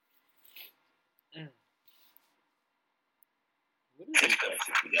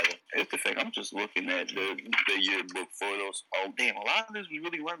 It's the fact I'm just looking at the yearbook photos. Oh damn! A lot of this we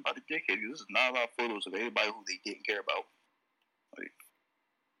really learned about the decade. This is not a lot of photos of everybody who they didn't care about.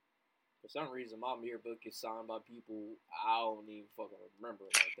 For some reason, my yearbook is signed by people I don't even fucking remember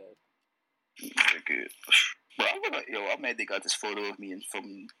like that. They're good. Bro, I'm mad they got this photo of me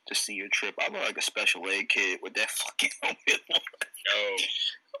from the senior trip. I look like a special ed kid with that fucking helmet on. Yo.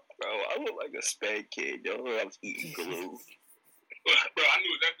 Bro, I look like a sped kid, yo. I was eating glue. Bro, I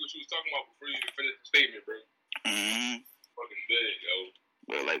knew exactly what you was talking about before you even finished the statement, bro. Mm-hmm. Fucking big, yo.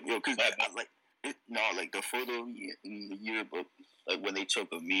 Bro, cause the photo in the yearbook, when they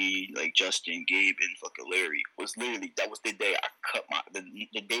took of me, Justin, Gabe, and fucking Larry, was literally, that was the day I cut the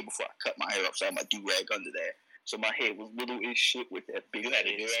day before I cut my hair off, so I had my do-rag under that. So my hair was little as shit with that big. You had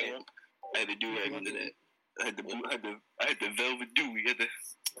a do-rag on? I had a do-rag under that. I had the velvet do.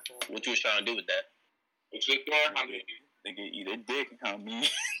 What you was trying to do with that? What's it doing? Nigga, eat a dick, I mean.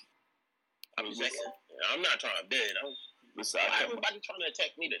 I'm not trying to bid. Everybody trying to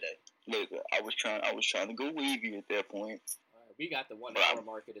attack me today. Look, I was trying to go wavy at that point. We got the 1 hour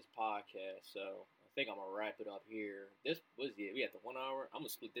mark of this podcast, so think I'm gonna wrap it up here. This was it. We had the 1 hour. I'm gonna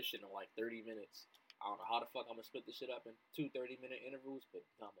split this shit in like 30 minutes. I don't know how the fuck I'm gonna split this shit up in 2 30-minute intervals, but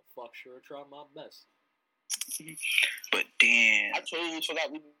I'm gonna fuck sure try my best. But damn, I totally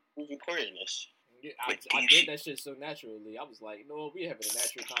forgot we was recording this. Yeah, I did that shit so naturally. I was like, you know what, we having a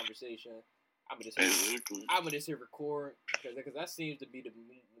natural conversation. I'm gonna just hit record because that seems to be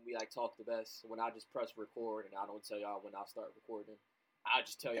when we like talk the best. When I just press record and I don't tell y'all when I start recording, I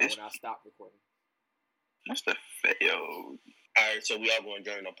just tell y'all when I stop recording. That's the yo. Alright, so we all going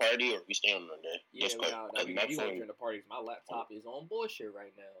during the party or we staying on there? Yeah, we going during the parties. My laptop is on bullshit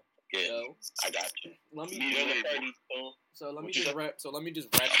right now. Yeah, so, I got you. Let me just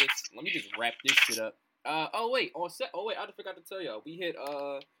wrap this shit up. Oh wait, I just forgot to tell y'all. We hit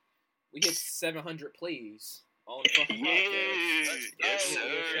 700 plays on the fucking podcast. Yes, sir.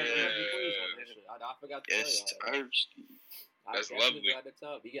 700 plays on that shit. I forgot to tell y'all. That's lovely.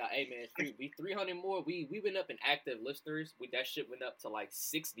 We got, hey man, we 300 more. We went up in active listeners. That shit went up to like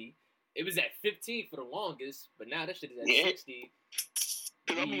 60. It was at 15 for the longest, but now that shit is at 60.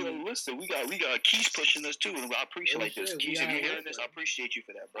 I mean, listen, we got Keys pushing us too, and I appreciate this. Keys, if you're hearing this, I appreciate you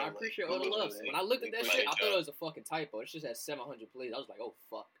for that, bro. I appreciate all the love. When I looked at that shit, I thought it was a fucking typo. It's just at 700 plays. I was like, oh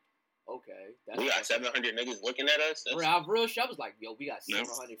fuck. Okay. We got 700 niggas looking at us. Bro, I was like, yo, we got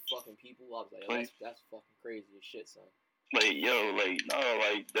 700 fucking people. I was like, yo, that's fucking crazy as shit, son.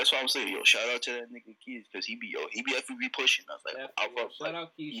 That's what I'm saying. Yo, shout out to that nigga Keys, because he be FB pushing us. Like, shout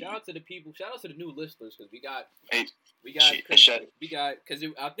out Keys. Shout out to the people. Shout out to the new listeners, because I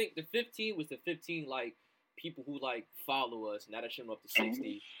think the 15 was the 15 like people who like follow us. Now that shit up to 60.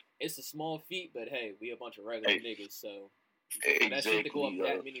 Mm-hmm. It's a small feat, but hey, we a bunch of regular niggas, so that shit to go up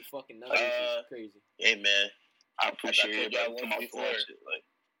that many fucking numbers is crazy. Hey man, I appreciate y'all come out for shit.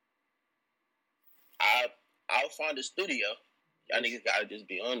 I'll find a studio. Y'all niggas gotta just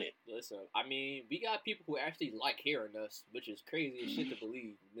be on it. Listen, I mean, we got people who actually like hearing us, which is crazy as shit to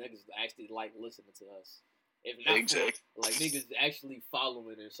believe. Niggas actually like listening to us. If not for, like, niggas actually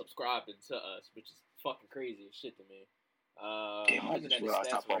following and subscribing to us, which is fucking crazy as shit to me. I just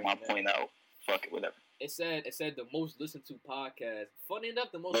realized I put my point out. Fuck it, whatever. It said the most listened to podcast. Funny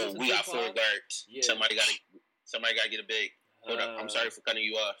enough, the most listened to podcast. We got full darts. Yeah. Somebody gotta get a big. Hold up, I'm sorry for cutting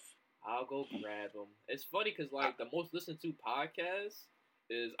you off. I'll go grab them. It's funny because like the most listened to podcast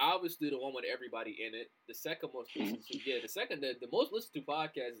is obviously the one with everybody in it. The second most listened to, the most listened to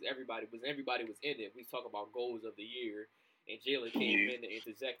podcast is everybody was in it. We talk about goals of the year, and Jalen came in and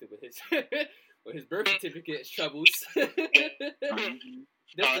interjected with his with his birth certificate troubles.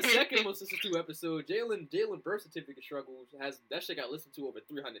 That's the second most listened to episode. Jalen birth certificate struggles that shit got listened to over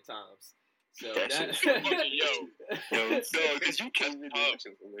 300 times. So because you can't do that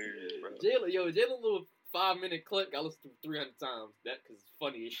shit hilarious, bro. Jalen little 5-minute clip got listened to 300 times. That because it's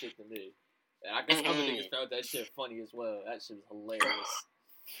funny as shit to me. And I guess other niggas found that shit funny as well. That shit was hilarious.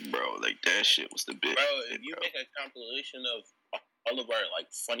 Bro, like that shit was the bit. Bro, if you make a compilation of all of our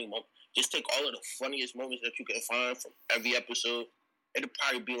like funny moments, just take all of the funniest moments that you can find from every episode. It'll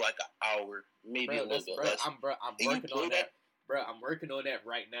probably be like an hour, maybe a little bit less. I'm working on that. Bro, I'm working on that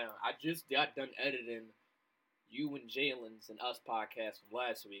right now. I just got done editing you and Jalen's and us podcast from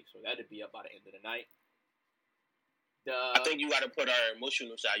last week, so that'll be up by the end of the night. I think you got to put our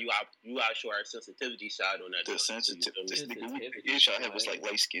emotional side. You got to show our sensitivity side on that. The sensitivity. You should have us like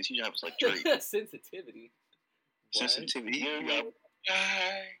light skins. You should have us like Drake. Sensitivity. Sensitivity.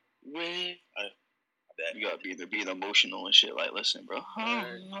 You gotta be emotional and shit. Like, listen, bro.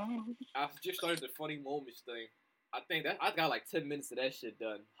 I just started the funny moments thing. I think that I got like 10 minutes of that shit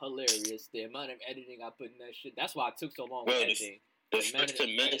done. Hilarious. The amount of editing I put in that shit. That's why it took so long with editing. The first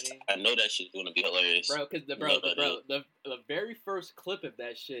 10 minutes, I know that shit's gonna be hilarious. Bro, because the very first clip of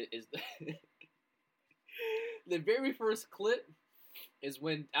that shit is the very first clip is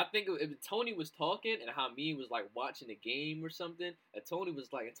when I think Tony was talking and how me was like watching the game or something. And Tony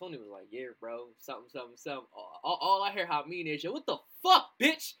was like, yeah, bro, something. All I hear how mean is, yo, what the fuck,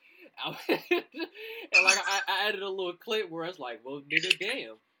 bitch? And like I added a little clip where it's like, well, nigga,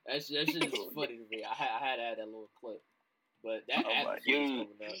 damn, that shit is funny to me. I had to add that little clip, but that coming up.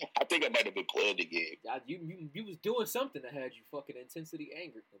 I think I might have been playing the game. You was doing something that had you fucking intensely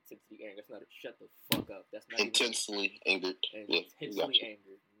angered. It's not shut the fuck up. That's not intensely angered. Intensely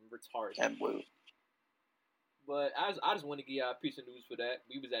angered, retarded. But I just want to give y'all a piece of news for that.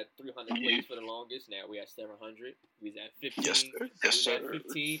 We was at 300 plays for the longest. Now we at 700. We was at 15. Yes, sir. At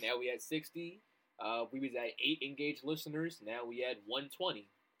 15. Now we at 60. We was at 8 engaged listeners. Now we at 120.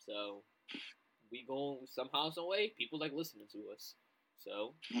 So we going somehow, some way. People like listening to us.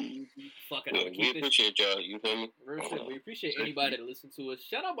 So, Mm-hmm. I'm gonna We keep this. appreciate y'all. You feel me? Real shit. We appreciate anybody that listens to us.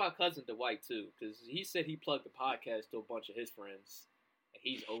 Shout out my cousin Dwight too, because he said he plugged the podcast to a bunch of his friends, and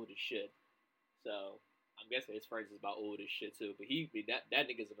he's old as shit. So I'm guessing his friends is about old as shit too. But that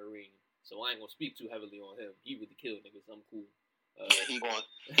nigga's a Marine, so I ain't gonna speak too heavily on him. He really killed niggas. I'm cool. Yeah, he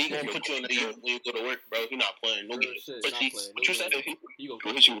gonna put you in the unit when you go to work, bro. He not playing no games. Shit, What not you playing. what you No said? games. He gonna Go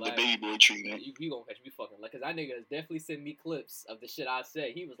catch hit you me with the laughing. baby boy treatment. He gonna catch me fucking like, cause that nigga has definitely sent me clips of the shit I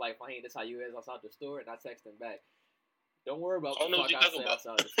said. He was like, "Fahim, this how you is outside the store," and I texted him back. Don't worry about the fuck I say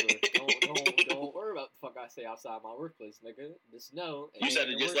outside the store. Don't worry about the fuck I say outside my workplace, nigga. Just know. You said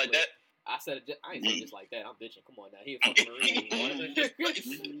it just like that. I said it. I ain't saying just like that. I'm bitching. Come on now. He a fucking Marine.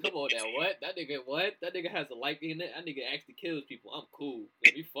 Come on now. What? That nigga. What? That nigga has a life in it. That nigga actually kills people. I'm cool.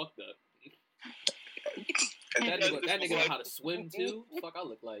 Yeah, we fucked up. That nigga know how to swim too. Fuck, I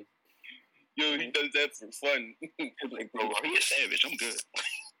look like. Yo, he does that for fun. Like, bro, he a savage. I'm good.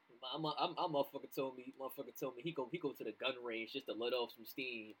 Motherfucker told me he go to the gun range just to let off some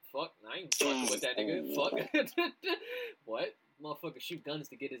steam. Fuck, I ain't fucking with that nigga. Fuck. What? Motherfucker shoot guns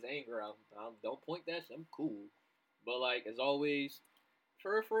to get his anger out. Don't point that shit. I'm cool. But like as always,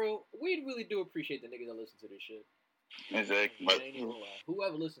 for real, we really do appreciate the niggas that listen to this shit. Exactly. I ain't even gonna lie.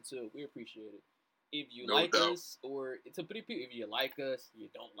 Whoever listens to it, we appreciate it. If you No like doubt. us, or it's a pretty people. If you like us, you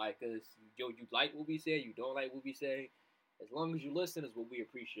don't like us. You like what we say, you don't like what we say. As long as you listen, is what we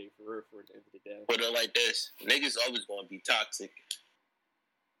appreciate for real. For the end of the day, Put it like this: niggas always gonna be toxic.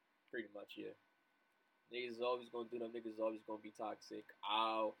 pretty much, yeah. Niggas is always gonna do them. Niggas is always gonna be toxic.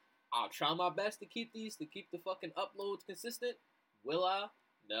 I'll try my best to keep the fucking uploads consistent. Will I?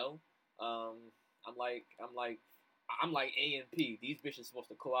 No. I'm like AMP. These bitches supposed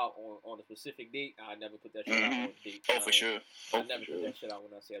to go out on a specific date. I never put that shit out on a date. Oh, for sure. I never put that shit out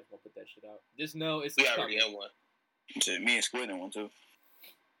when I say I was gonna put that shit out. Just know it's We coming. already had one. Shit, me and Squid in one too. What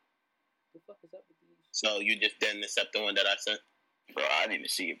the fuck is up with these? So you just didn't accept the one that I sent? Bro, I didn't even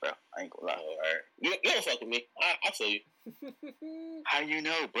see it, bro. I ain't gonna lie. Oh, alright. You don't fuck with me. I'll show you. How you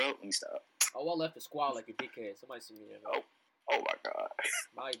know, bro? Let me stop. Oh, I left the squad like a dickhead. Somebody see me there. Oh my god.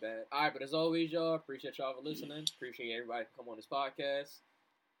 My bad. All right, but as always, y'all, appreciate y'all for listening. Appreciate everybody who come on this podcast.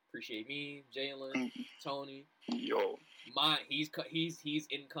 Appreciate me, Jalen, Tony. Yo. He's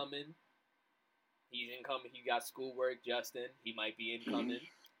incoming. He's incoming. He got schoolwork. Justin, he might be incoming,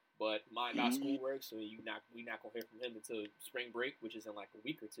 but mine got schoolwork, so we not gonna hear from him until spring break, which is in like a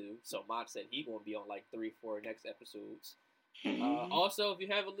week or two. So Mont said he gonna be on like 3-4 next episodes. Also, if you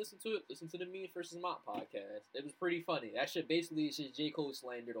haven't listened to it, listen to the Me vs. Mont podcast. It was pretty funny. That shit basically is just J. Cole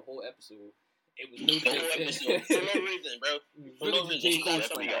slander the whole episode. It was no The whole episode. For no reason, bro. Really just J. Cole That's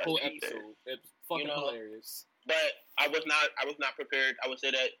slander what the whole we gotta do episode. It was fucking hilarious. But I was not prepared. I would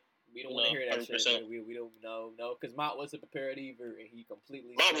say that. We don't want to hear that 100%. shit. We don't know, because Mont wasn't prepared either, and he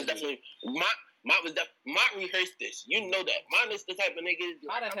completely. Mont was definitely. Mont rehearsed this. You know that. Mont is the type of nigga.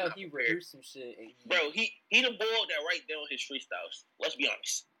 How the hell he rehearsed some shit? And Bro, he the boy that write down his freestyles. Let's be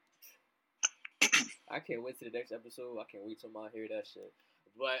honest. I can't wait to the next episode. I can't wait till Mont hear that shit.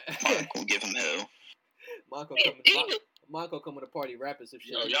 But Gonna give him hell. Monko coming to party rapping some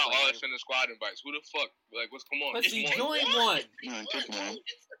shit. Yo, y'all all sending squad invites. Who the fuck? Like, what's come on? Let's see, Come on. join one. Pick one.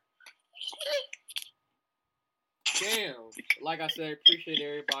 Damn. Like I said, appreciate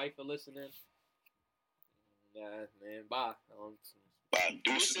everybody for listening. Yeah, man. Bye. Bye,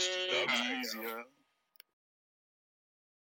 deuces. Easy,